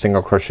gold. So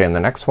single crochet in the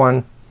next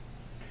one,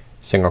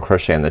 single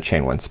crochet in the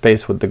chain 1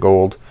 space with the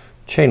gold,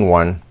 chain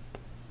 1,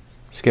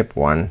 skip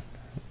 1,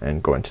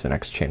 and go into the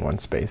next chain 1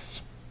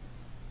 space.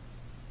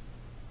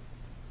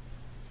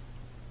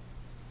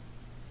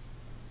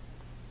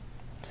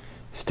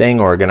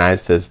 Staying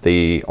organized is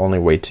the only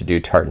way to do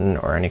tartan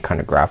or any kind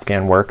of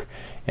grafghan work,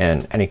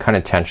 and any kind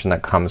of tension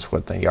that comes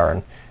with the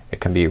yarn, it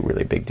can be a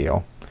really big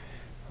deal.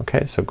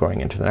 Okay, so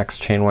going into the next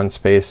chain 1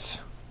 space,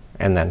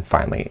 and then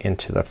finally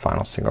into the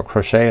final single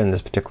crochet in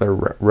this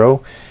particular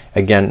row.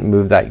 Again,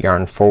 move that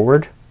yarn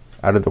forward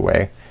out of the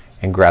way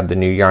and grab the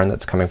new yarn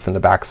that's coming from the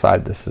back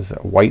side. This is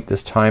white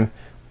this time.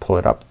 Pull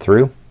it up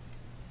through,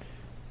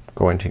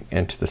 go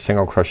into the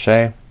single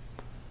crochet,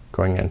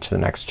 going into the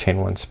next chain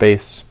 1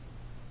 space,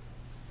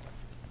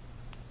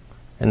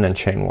 and then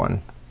chain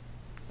 1,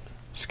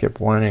 skip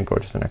 1 and go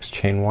to the next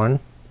chain 1.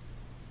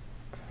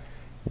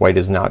 White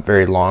is not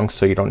very long,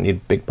 so you don't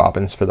need big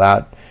bobbins for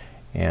that.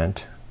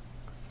 And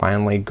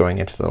finally going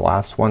into the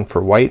last one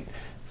for white,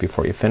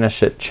 before you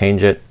finish it,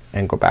 change it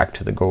and go back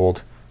to the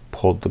gold.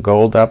 Pull the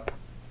gold up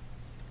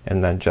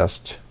and then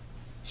just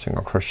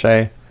single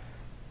crochet,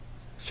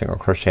 single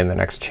crochet in the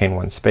next chain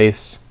 1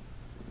 space,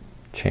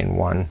 chain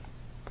 1,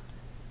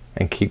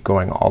 and keep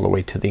going all the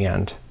way to the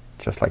end,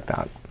 just like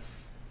that.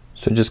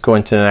 So just go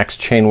into the next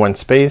chain 1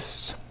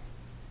 space,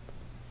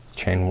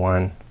 chain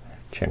 1,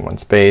 chain 1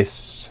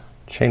 space,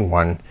 chain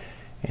 1,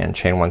 and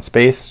chain 1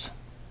 space,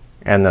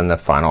 and then the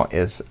final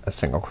is a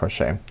single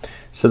crochet.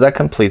 So that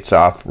completes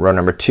off row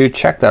number 2.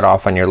 Check that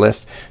off on your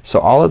list. So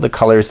all of the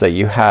colors that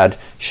you had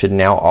should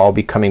now all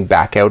be coming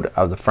back out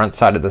of the front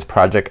side of this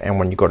project, and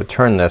when you go to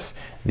turn this,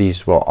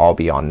 these will all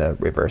be on the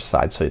reverse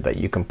side so that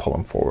you can pull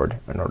them forward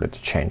in order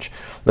to change.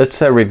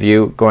 Let's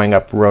review going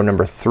up row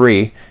number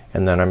 3,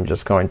 and then I'm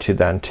just going to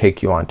then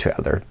take you on to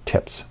other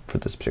tips for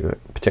this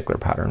particular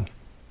pattern.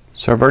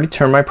 So I've already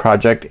turned my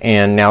project,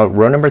 and now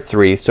row number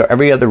 3, so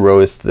every other row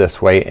is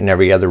this way and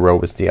every other row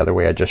is the other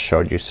way I just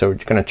showed you. So you're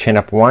gonna chain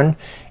up 1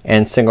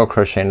 and single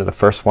crochet into the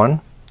first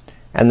one,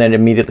 and then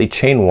immediately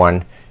chain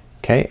 1,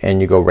 okay,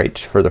 and you go right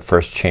for the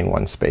first chain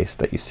 1 space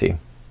that you see.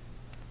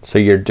 So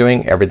you're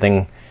doing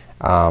everything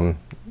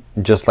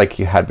just like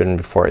you had been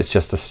before. It's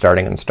just the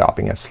starting and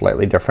stopping is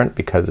slightly different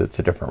because it's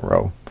a different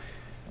row.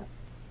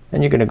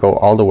 And you're gonna go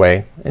all the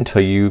way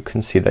until you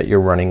can see that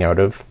you're running out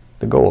of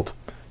the gold.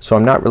 So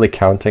I'm not really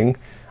counting,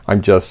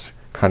 I'm just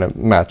kind of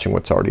matching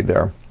what's already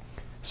there.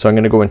 So I'm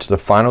gonna go into the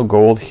final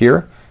gold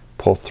here,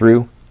 pull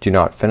through, do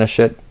not finish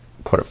it,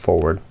 put it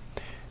forward.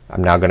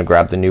 I'm now gonna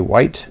grab the new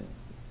white,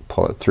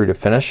 pull it through to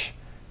finish,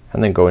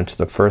 and then go into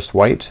the first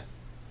white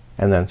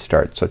and then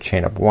start. So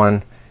chain up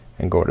 1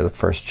 and go to the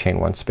first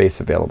chain 1 space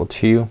available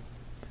to you,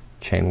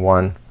 chain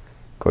 1,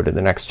 go to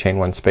the next chain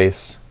 1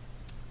 space,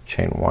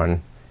 chain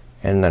 1,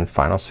 and then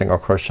final single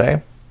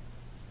crochet.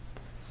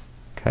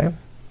 Okay,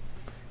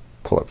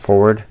 pull it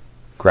forward,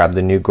 grab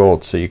the new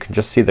gold, so you can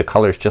just see the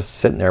colors just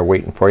sitting there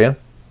waiting for you.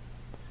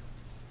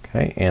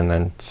 Okay, and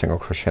then single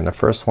crochet in the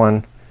first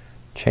one,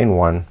 chain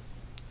 1,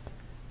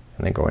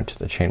 and then go into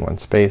the chain 1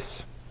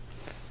 space.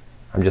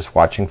 I'm just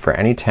watching for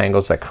any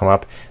tangles that come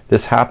up.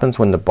 This happens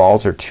when the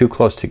balls are too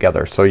close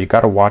together, so you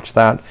gotta watch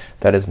that.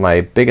 That is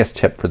my biggest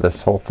tip for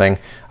this whole thing.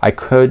 I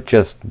could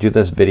just do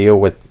this video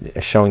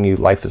with showing you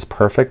life is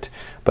perfect,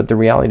 but the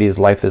reality is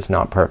life is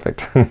not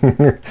perfect.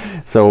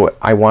 So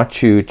I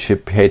want you to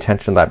pay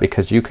attention to that,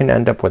 because you can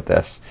end up with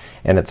this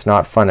and it's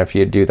not fun if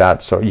you do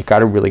that. So you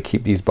gotta really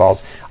keep these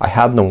balls. I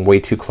have them way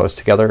too close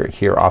together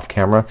here off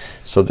camera,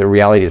 so the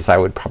reality is I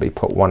would probably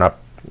put one up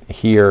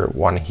here,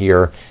 one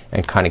here,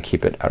 and kind of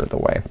keep it out of the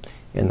way.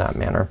 in that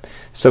manner.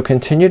 So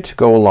continue to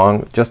go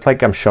along just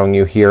like I'm showing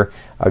you here,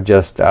 of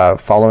just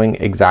following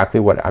exactly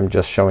what I'm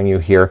just showing you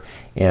here,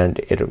 and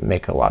it'll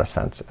make a lot of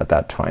sense at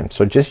that time.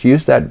 So just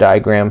use that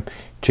diagram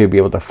to be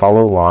able to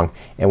follow along,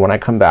 and when I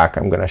come back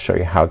I'm gonna show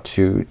you how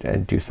to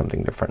do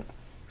something different.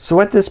 So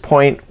at this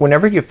point,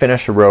 whenever you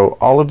finish a row,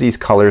 all of these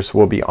colors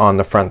will be on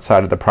the front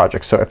side of the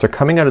project. So if they're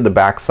coming out of the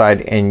back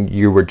side and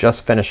you were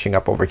just finishing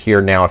up over here,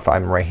 now if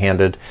I'm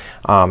right-handed,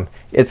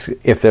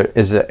 if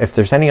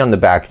there's any on the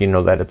back, you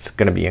know that it's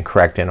gonna be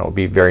incorrect, and it will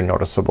be very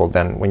noticeable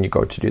then when you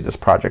go to do this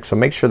project. So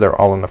make sure they're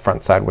all on the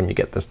front side when you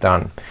get this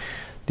done.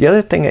 The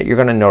other thing that you're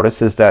gonna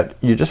notice is that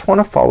you just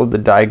wanna follow the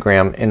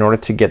diagram in order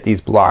to get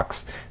these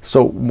blocks.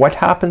 So what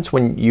happens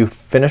when you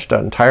finish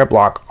an entire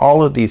block,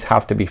 all of these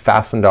have to be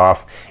fastened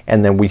off,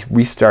 and then we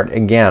restart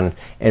again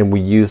and we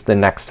use the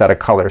next set of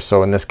colors.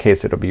 So in this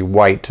case it'll be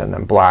white and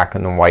then black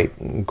and then white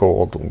and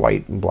gold,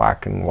 white and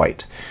black and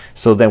white.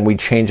 So then we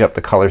change up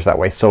the colors that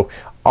way. So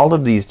all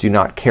of these do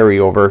not carry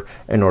over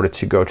in order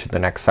to go to the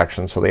next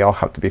section, so they all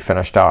have to be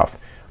finished off.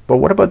 But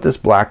what about this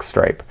black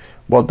stripe?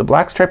 Well, the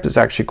black stripe is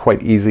actually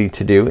quite easy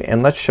to do,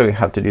 and let's show you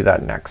how to do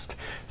that next.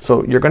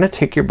 So you're gonna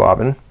take your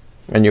bobbin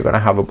and you're gonna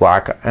have a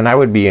black, and I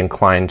would be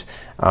inclined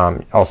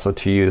also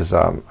to use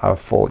a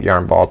full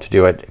yarn ball to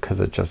do it,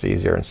 because it's just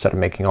easier instead of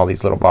making all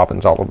these little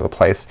bobbins all over the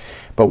place.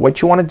 But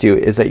what you wanna do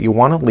is that you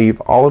wanna leave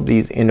all of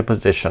these into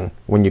position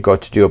when you go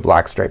to do a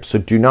black stripe. So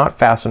do not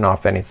fasten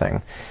off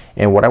anything.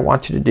 And what I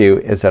want you to do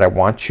is that I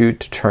want you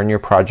to turn your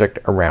project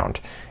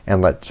around,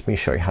 and let me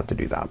show you how to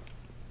do that.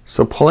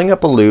 So pulling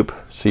up a loop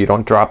so you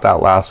don't drop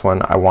that last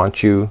one, I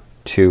want you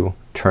to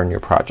turn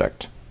your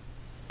project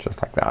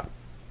just like that.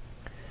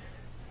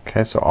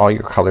 Okay, so all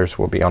your colors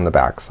will be on the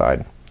back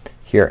side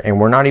here, and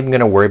we're not even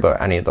gonna worry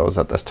about any of those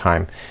at this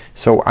time.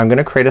 So I'm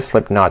gonna create a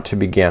slip knot to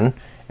begin,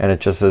 and it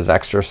just is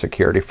extra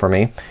security for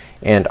me.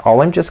 And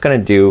all I'm just gonna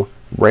do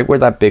right where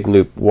that big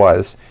loop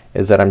was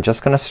is that I'm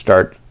just gonna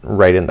start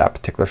right in that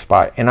particular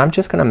spot, and I'm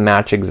just gonna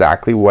match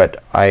exactly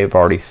what I've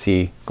already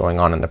see going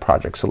on in the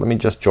project. So let me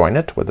just join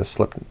it with a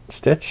slip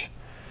stitch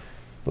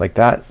like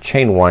that,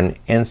 chain one,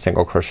 and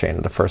single crochet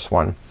into the first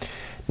one.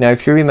 Now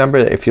if you remember,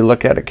 if you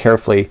look at it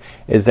carefully,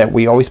 is that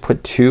we always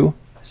put 2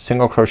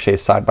 single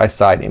crochets side by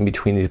side in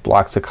between these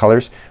blocks of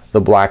colors.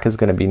 The black is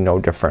gonna be no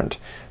different.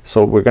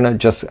 So we're gonna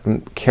just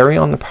carry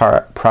on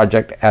the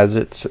project as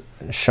it's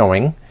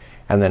showing,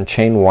 and then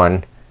chain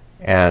one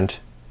and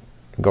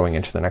going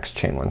into the next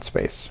chain one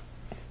space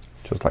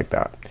just like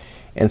that.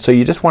 And so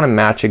you just want to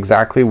match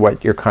exactly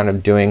what you're kind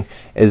of doing,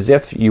 as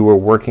if you were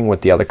working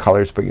with the other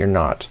colors but you're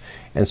not.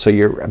 And so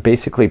you're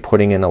basically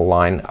putting in a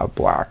line of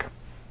black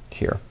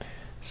here.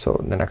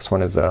 So the next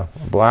one is a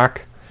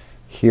black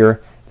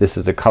here. This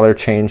is a color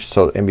change,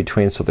 so in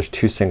between, so there's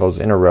 2 singles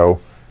in a row.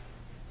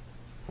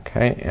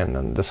 Okay, and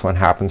then this one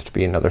happens to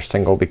be another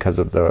single because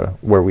of the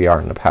where we are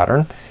in the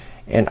pattern.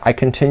 And I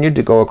continued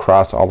to go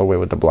across all the way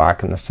with the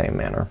black in the same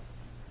manner.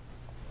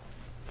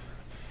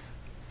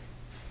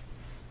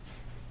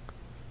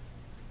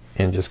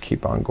 And just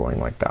keep on going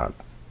like that.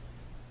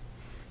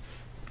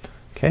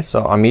 Okay,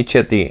 so I'll meet you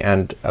at the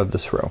end of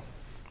this row.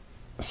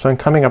 So I'm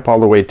coming up all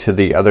the way to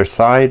the other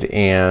side,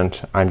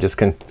 and I'm just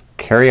going to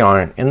carry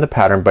on in the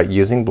pattern but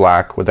using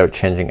black without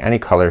changing any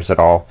colors at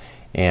all,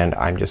 and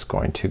I'm just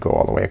going to go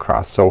all the way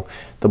across. So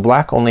the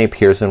black only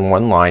appears in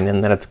one line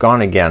and then it's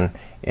gone again,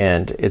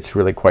 and it's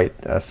really quite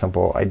a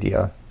simple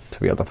idea to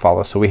be able to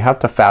follow. So we have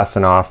to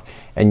fasten off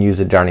and use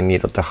a darning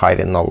needle to hide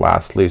in the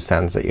last loose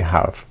ends that you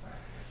have.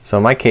 So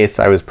in my case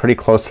I was pretty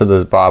close to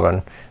this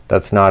bobbin.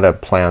 That's not a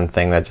planned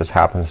thing, that just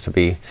happens to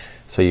be.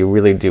 So you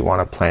really do want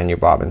to plan your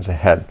bobbins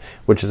ahead,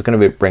 which is going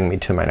to bring me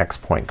to my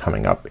next point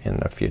coming up in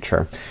the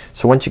future.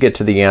 So once you get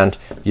to the end,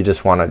 you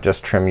just want to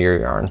just trim your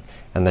yarn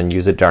and then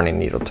use a darning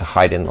needle to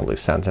hide in the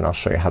loose ends, and I'll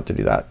show you how to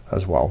do that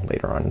as well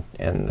later on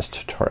in this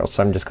tutorial.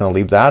 So I'm just going to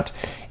leave that,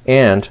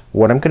 and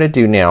what I'm going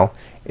to do now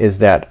is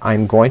that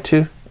I'm going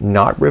to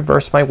not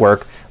reverse my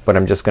work, but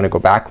I'm just going to go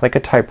back like a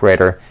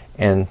typewriter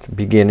and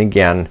begin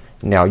again,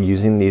 now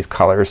using these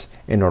colors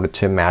in order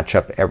to match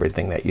up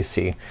everything that you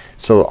see.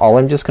 So all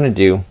I'm just going to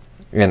do,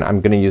 and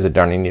I'm going to use a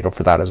darning needle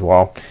for that as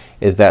well,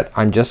 is that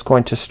I'm just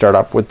going to start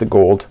up with the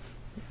gold,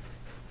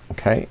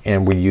 okay,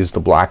 and we use the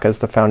black as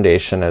the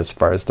foundation as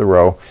far as the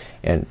row,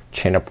 and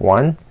chain up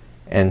 1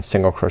 and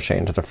single crochet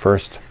into the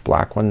first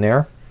black one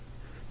there,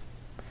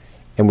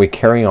 and we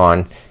carry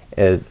on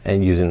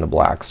and using the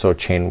black. So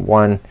chain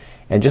 1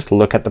 and just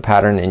look at the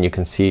pattern and you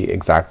can see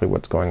exactly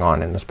what's going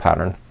on in this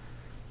pattern.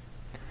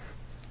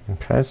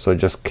 Okay, so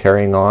just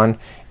carrying on,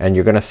 and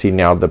you're gonna see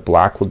now the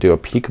black will do a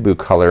peekaboo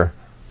color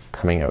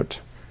coming out.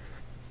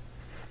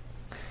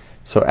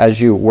 So as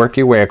you work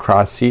your way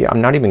across, see,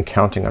 I'm not even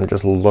counting, I'm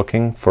just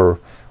looking for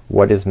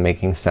what is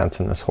making sense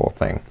in this whole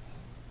thing.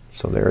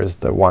 So there is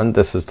the one,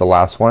 this is the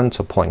last one,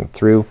 so pulling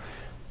through,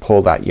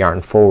 pull that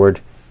yarn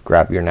forward,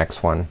 grab your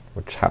next one,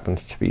 which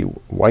happens to be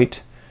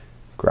white,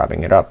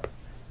 grabbing it up,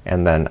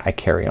 and then I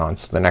carry on.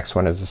 So the next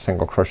one is a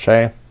single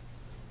crochet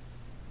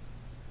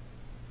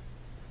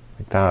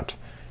like that,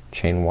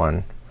 chain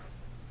 1,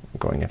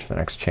 going into the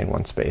next chain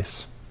 1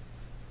 space.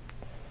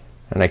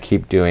 and I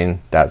keep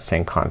doing that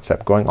same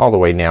concept, going all the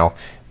way now,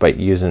 but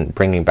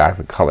bringing back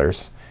the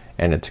colors.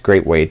 And it's a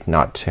great way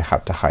not to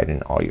have to hide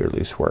in all your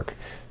loose work.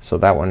 So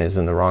that one is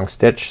in the wrong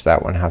stitch.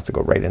 That one has to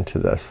go right into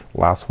this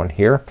last one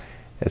here.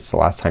 It's the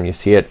last time you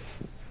see it.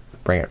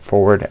 Bring it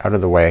forward, out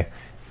of the way,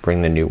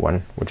 bring the new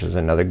one, which is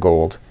another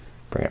gold,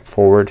 bring it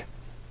forward,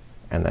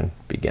 and then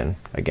begin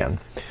again.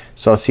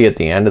 So I'll see you at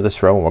the end of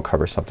this row and we'll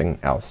cover something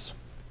else.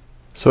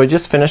 So I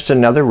just finished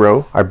another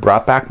row. I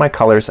brought back my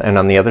colors, and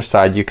on the other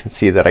side you can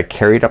see that I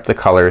carried up the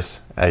colors,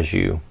 as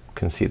you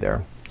can see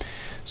there.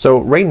 So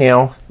right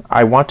now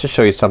I want to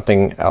show you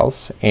something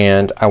else,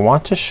 and I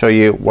want to show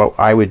you what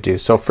I would do.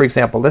 So for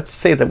example, let's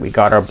say that we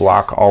got our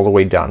block all the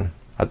way done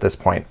at this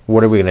point.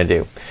 What are we gonna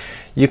do?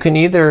 You can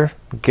either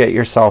get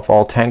yourself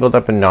all tangled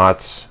up in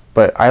knots,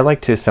 but I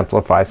like to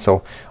simplify.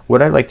 So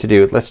what I like to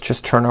do, let's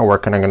just turn our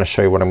work and I'm gonna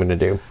show you what I'm gonna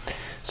do.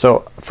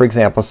 So for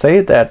example,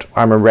 say that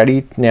I'm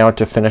ready now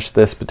to finish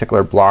this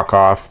particular block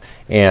off,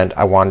 and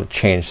I want to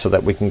change so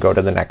that we can go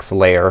to the next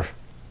layer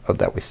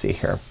that we see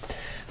here.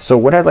 So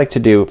what I'd like to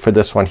do for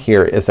this one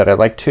here is that I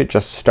like to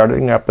just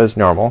starting up as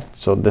normal.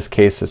 So in this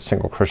case it's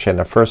single crochet in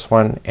the first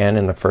one and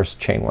in the first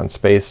chain one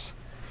space,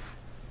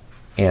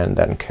 and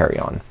then carry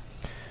on.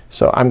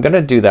 So I'm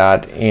gonna do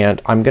that,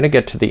 and I'm gonna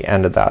get to the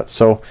end of that.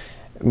 So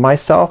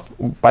myself,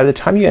 by the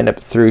time you end up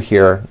through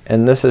here,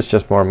 and this is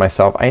just more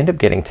myself, I end up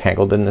getting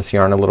tangled in this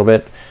yarn a little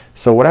bit.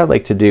 So what I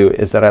like to do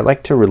is that I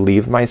like to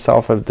relieve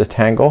myself of the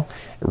tangle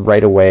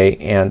right away,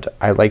 and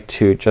I like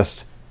to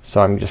just,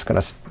 so I'm just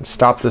gonna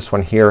stop this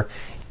one here,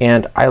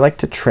 and I like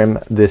to trim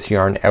this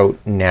yarn out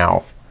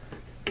now.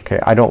 Okay,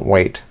 I don't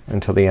wait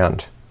until the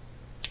end.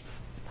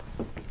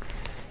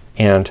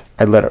 And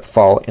I let it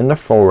fall in the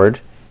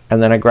forward,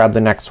 and then I grab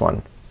the next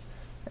one,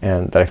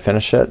 and then I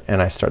finish it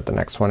and I start the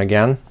next one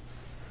again.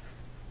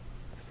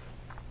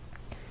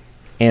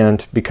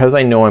 And because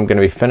I know I'm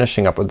gonna be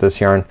finishing up with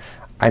this yarn,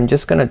 I'm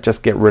just gonna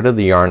get rid of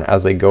the yarn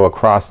as I go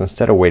across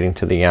instead of waiting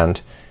to the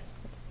end.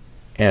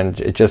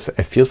 And it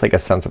feels like a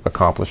sense of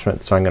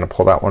accomplishment. So I'm gonna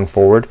pull that one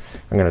forward.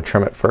 I'm gonna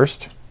trim it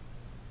first.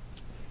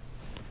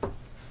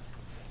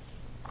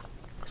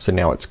 So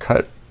now it's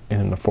cut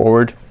in the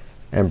forward,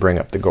 and bring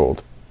up the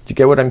gold. Do you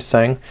get what I'm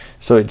saying?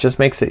 So it just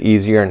makes it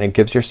easier, and it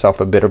gives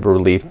yourself a bit of a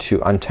relief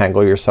to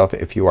untangle yourself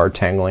if you are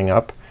tangling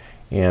up,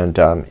 and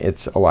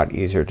it's a lot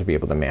easier to be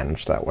able to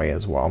manage that way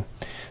as well.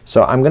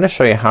 So I'm gonna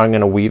show you how I'm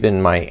gonna weave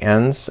in my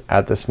ends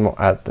at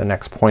the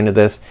next point of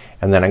this,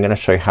 and then I'm gonna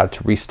show you how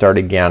to restart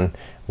again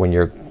when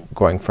you're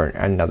going for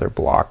another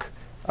block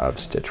of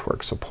stitch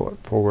work. So pull it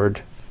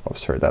forward. Oh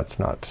sorry, that's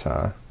not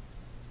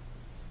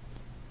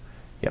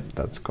yep,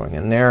 that's going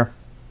in there.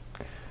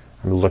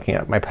 I'm looking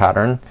at my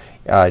pattern,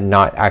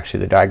 not actually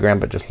the diagram,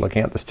 but just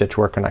looking at the stitch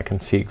work, and I can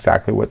see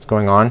exactly what's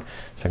going on.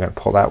 So I'm gonna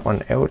pull that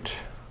one out,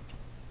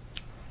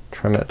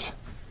 trim it,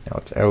 now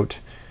it's out,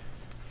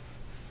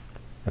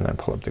 and then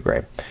pull up the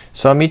gray.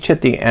 So I'll meet you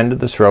at the end of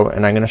this row,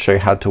 and I'm gonna show you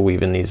how to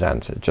weave in these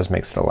ends. It just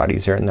makes it a lot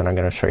easier, and then I'm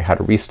gonna show you how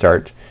to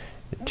restart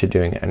to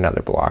doing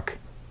another block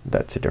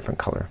that's a different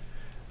color.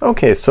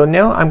 Okay, so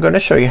now I'm going to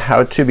show you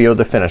how to be able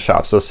to finish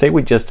off. So say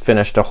we just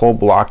finished a whole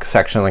block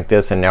section like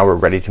this, and now we're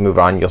ready to move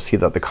on. You'll see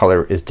that the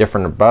color is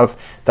different above.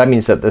 That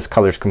means that this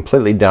color is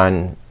completely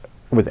done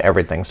with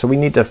everything. So we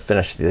need to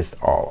finish this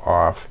all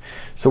off.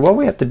 So what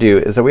we have to do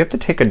is that we have to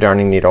take a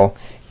darning needle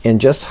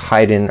and just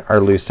hide in our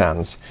loose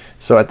ends.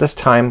 So at this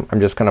time I'm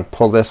just gonna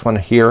pull this one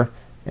here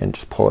and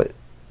just pull it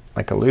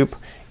like a loop,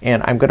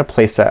 and I'm gonna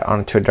place that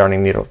onto a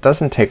darning needle. It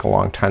doesn't take a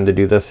long time to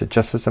do this. It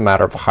just is a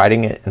matter of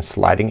hiding it and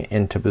sliding it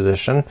into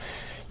position.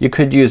 You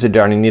could use a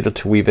darning needle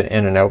to weave it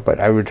in and out, but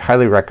I would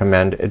highly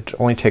recommend, it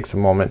only takes a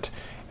moment,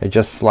 and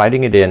just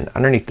sliding it in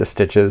underneath the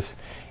stitches,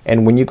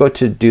 and when you go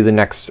to do the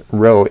next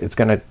row it's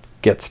gonna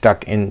get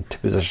stuck into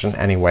position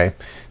anyway.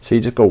 So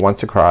you just go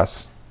once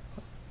across,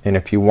 and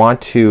if you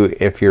want to,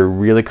 if you're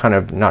really kind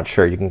of not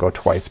sure, you can go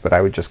twice, but I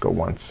would just go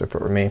once if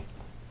it were me.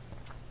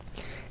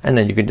 And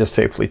then you can just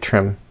safely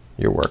trim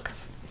your work.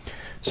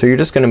 So you're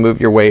just gonna move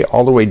your way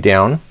all the way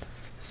down,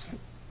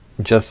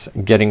 just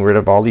getting rid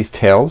of all these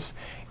tails,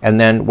 and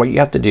then what you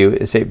have to do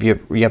is if you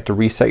have to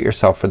reset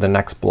yourself for the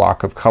next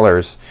block of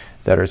colors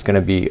that is gonna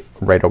be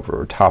right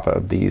over top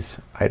of these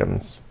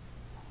items.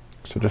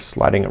 So just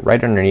sliding it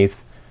right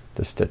underneath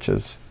the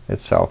stitches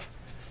itself,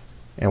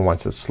 and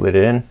once it's slid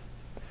in,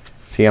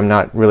 see I'm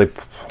not really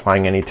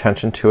applying any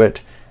tension to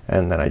it,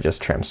 and then I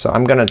just trim. So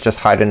I'm gonna just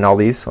hide in all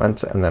these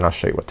ones, and then I'll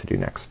show you what to do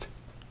next.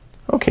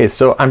 Okay,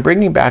 so I'm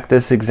bringing back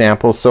this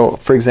example. So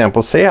for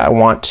example, say I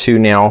want to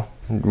now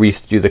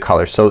redo the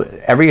color. So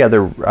every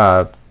other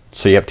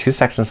so you have two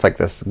sections like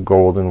this,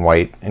 gold and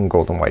white and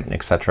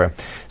etc.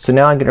 So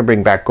now I'm gonna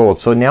bring back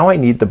gold. So now I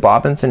need the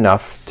bobbins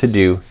enough to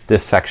do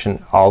this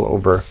section all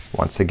over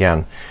once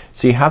again.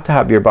 So you have to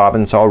have your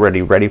bobbins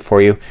already ready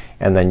for you,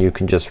 and then you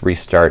can just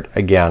restart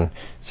again.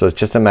 So it's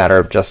just a matter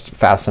of just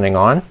fastening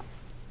on,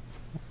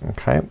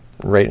 okay,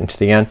 right into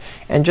the end,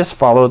 and just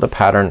follow the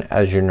pattern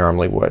as you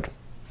normally would.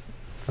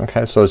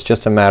 Okay, so it's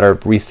just a matter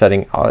of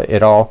resetting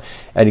it all,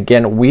 and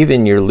again weave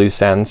in your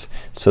loose ends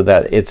so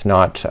that it's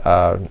not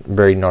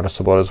very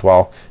noticeable as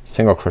well.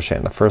 Single crochet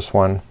in the first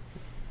one,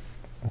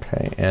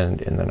 okay,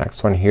 and in the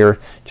next one here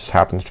just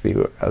happens to be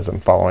as I'm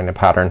following the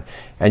pattern,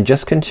 and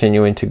just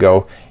continuing to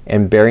go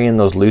and burying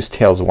those loose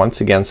tails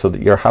once again so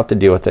that you'll have to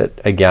deal with it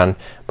again,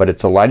 but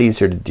it's a lot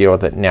easier to deal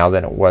with it now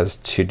than it was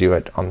to do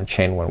it on the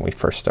chain when we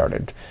first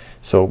started.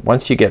 So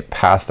once you get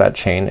past that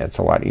chain it's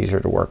a lot easier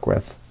to work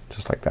with,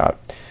 just like that.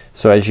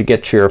 So as you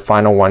get to your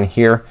final one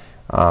here,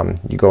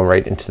 you go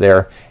right into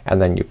there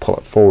and then you pull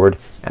it forward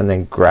and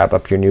then grab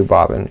up your new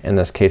bobbin. In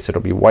this case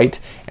it'll be white,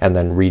 and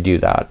then redo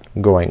that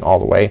going all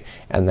the way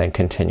and then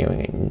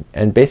continuing,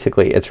 and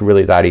basically it's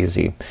really that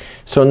easy.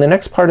 So in the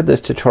next part of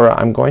this tutorial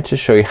I'm going to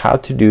show you how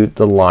to do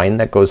the line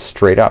that goes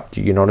straight up.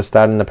 Do you notice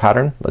that in the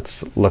pattern?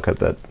 Let's look at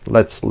that.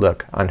 Let's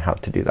look on how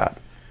to do that.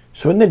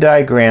 So in the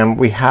diagram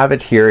we have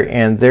it here,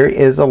 and there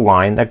is a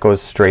line that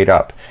goes straight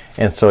up,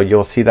 and so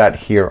you'll see that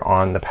here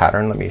on the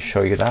pattern. Let me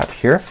show you that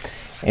here,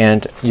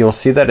 and you'll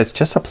see that it's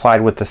just applied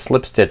with the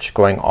slip stitch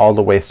going all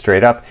the way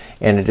straight up,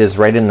 and it is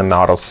right in the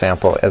model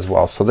sample as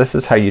well. So this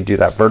is how you do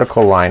that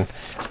vertical line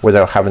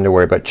without having to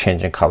worry about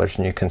changing colors,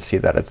 and you can see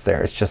that it's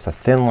there. It's just a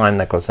thin line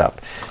that goes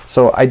up.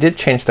 So I did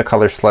change the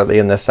color slightly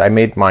in this. I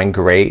made mine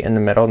gray in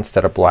the middle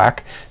instead of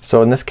black.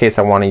 So in this case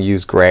I want to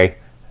use gray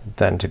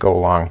then to go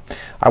along.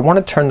 I want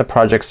to turn the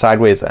project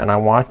sideways, and I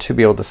want to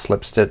be able to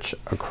slip stitch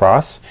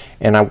across,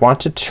 and I want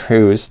to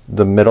choose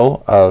the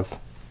middle of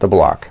the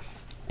block.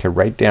 Okay,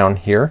 right down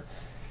here,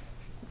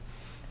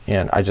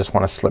 and I just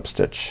want to slip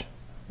stitch.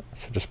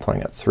 So just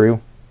pulling it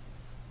through.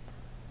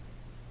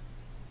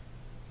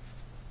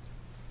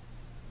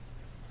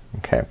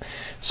 Okay,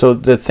 so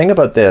the thing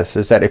about this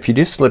is that if you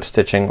do slip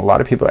stitching, a lot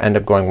of people end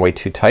up going way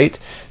too tight.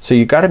 So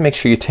you got to make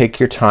sure you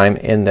take your time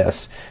in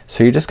this.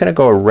 So you're just gonna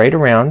go right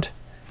around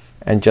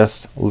and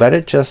just let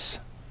it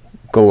just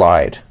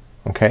glide,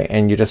 okay,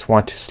 and you just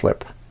want to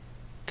slip.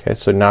 Okay,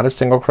 so not a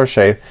single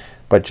crochet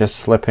but just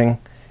slipping,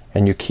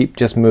 and you keep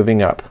just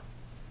moving up.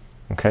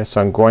 Okay, so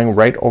I'm going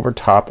right over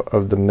top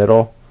of the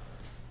middle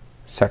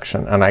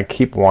section, and I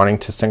keep wanting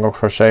to single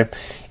crochet.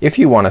 If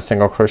you want a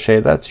single crochet,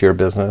 that's your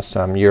business.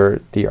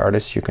 You're the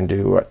artist, you can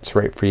do what's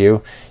right for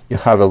you. You'll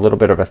have a little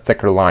bit of a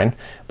thicker line,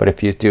 but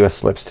if you do a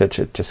slip stitch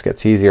it just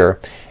gets easier,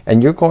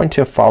 and you're going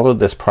to follow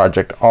this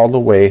project all the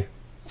way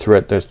through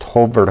it, this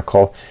whole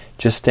vertical,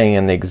 just staying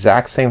in the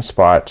exact same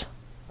spot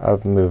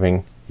of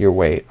moving your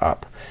way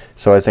up.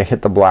 So as I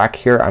hit the black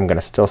here I'm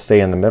gonna still stay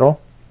in the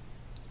middle,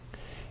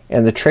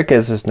 and the trick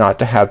is not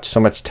to have so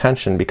much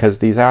tension because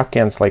these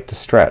Afghans like to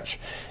stretch,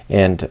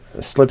 and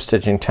slip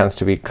stitching tends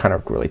to be kind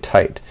of really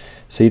tight.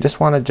 So you just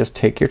want to just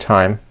take your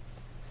time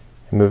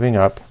moving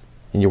up,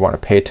 and you want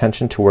to pay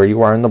attention to where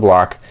you are in the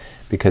block,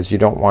 because you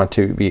don't want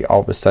to be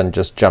all of a sudden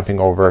just jumping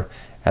over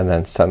and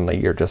then suddenly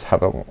you're just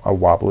have a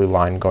wobbly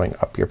line going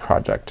up your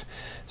project.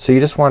 So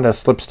you just want to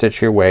slip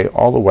stitch your way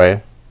all the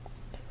way,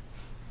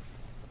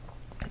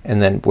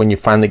 and then when you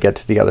finally get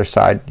to the other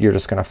side you're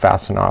just gonna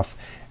fasten off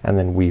and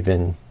then weave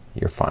in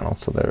your final.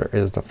 So there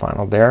is the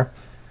final there,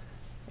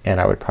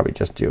 and I would probably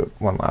just do it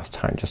one last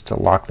time just to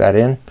lock that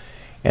in,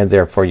 and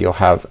therefore you'll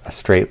have a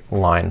straight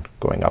line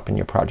going up in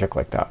your project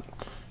like that.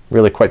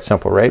 Really quite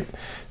simple, right?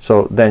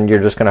 So then you're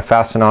just gonna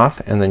fasten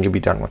off and then you'll be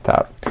done with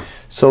that.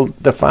 So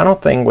the final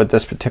thing with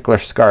this particular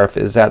scarf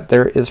is that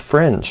there is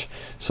fringe.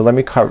 So let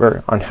me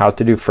cover on how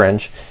to do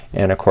fringe,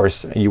 and of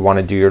course you want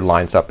to do your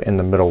lines up in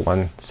the middle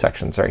one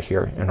sections right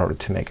here in order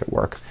to make it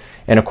work.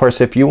 And of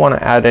course if you want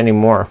to add any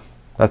more,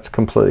 that's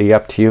completely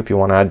up to you. If you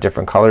want to add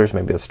different colors,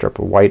 maybe a strip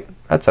of white,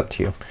 that's up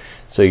to you.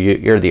 So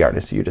you're the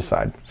artist, you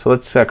decide. So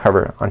let's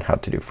cover on how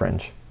to do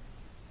fringe.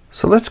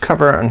 So let's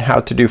cover on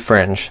how to do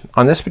fringe.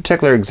 On this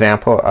particular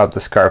example of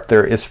the scarf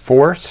there is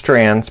 4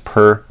 strands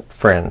per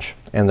fringe,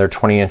 and they're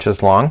 20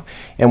 inches long,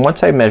 and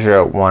once I measure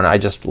out one I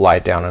just lie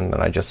it down and then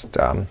I just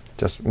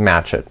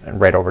match it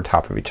right over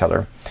top of each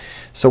other.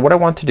 So what I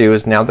want to do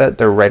is, now that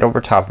they're right over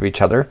top of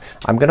each other,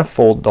 I'm gonna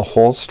fold the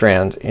whole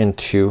strand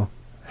into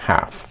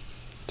half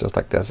just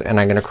like this, and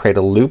I'm gonna create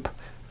a loop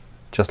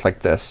just like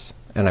this,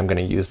 and I'm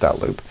gonna use that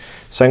loop.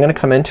 So I'm gonna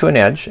come into an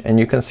edge, and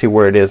you can see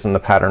where it is in the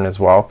pattern as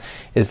well,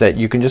 is that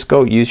you can just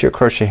go use your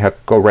crochet hook,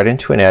 go right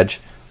into an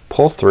edge,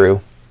 pull through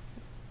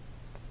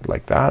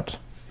like that,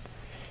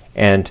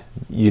 and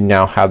you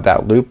now have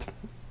that loop,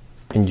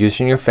 and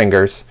using your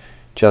fingers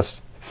just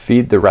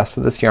feed the rest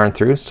of this yarn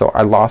through. So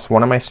I lost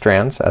one of my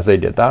strands as I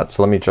did that,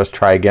 so let me just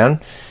try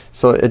again.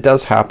 So it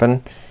does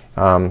happen,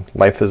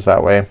 life is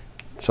that way.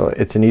 So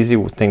it's an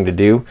easy thing to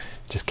do,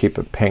 just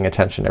keep paying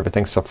attention to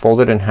everything. So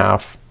fold it in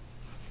half,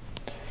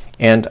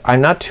 and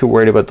I'm not too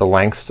worried about the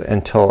lengths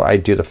until I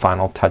do the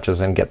final touches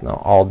and get them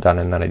all done,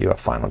 and then I do a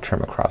final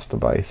trim across the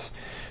vise.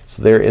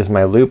 So there is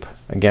my loop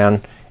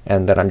again,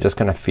 and then I'm just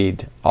gonna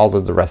feed all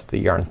of the rest of the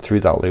yarn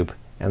through that loop,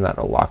 and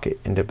that'll lock it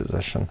into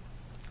position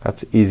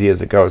That's easy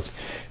as it goes.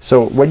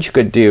 So what you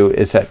could do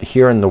is that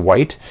here in the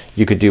white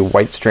you could do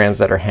white strands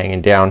that are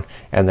hanging down,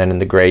 and then in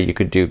the gray you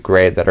could do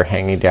gray that are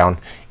hanging down,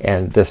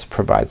 and this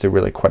provides a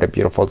really quite a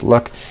beautiful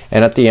look.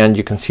 And at the end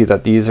you can see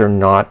that these are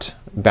not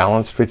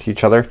balanced with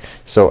each other.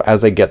 So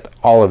as I get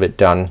all of it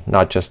done,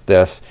 not just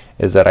this,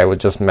 is that I would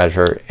just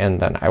measure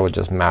and then I would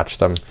just match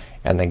them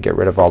and then get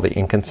rid of all the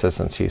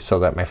inconsistencies so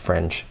that my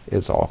fringe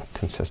is all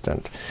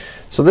consistent.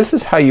 So this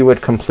is how you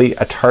would complete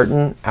a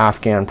tartan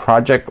Afghan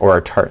project or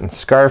a tartan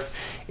scarf.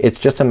 It's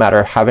just a matter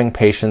of having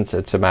patience.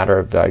 It's a matter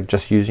of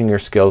just using your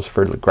skills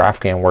for the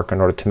Afghan work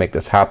in order to make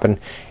this happen.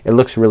 It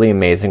looks really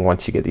amazing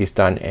once you get these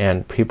done,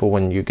 and people,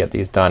 when you get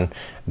these done,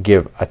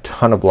 give a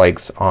ton of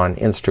likes on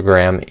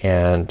Instagram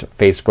and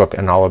Facebook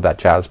and all of that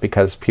jazz,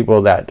 because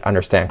people that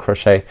understand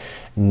crochet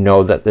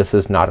know that this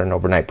is not an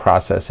overnight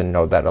process and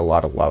know that a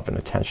lot of love and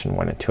attention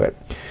went into it.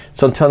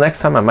 So until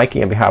next time, I'm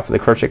Mikey on behalf of the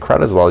Crochet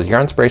Crowd as well as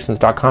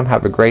yarnspirations.com.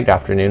 Have a great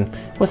afternoon.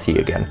 We'll see you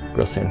again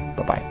real soon.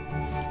 Bye bye.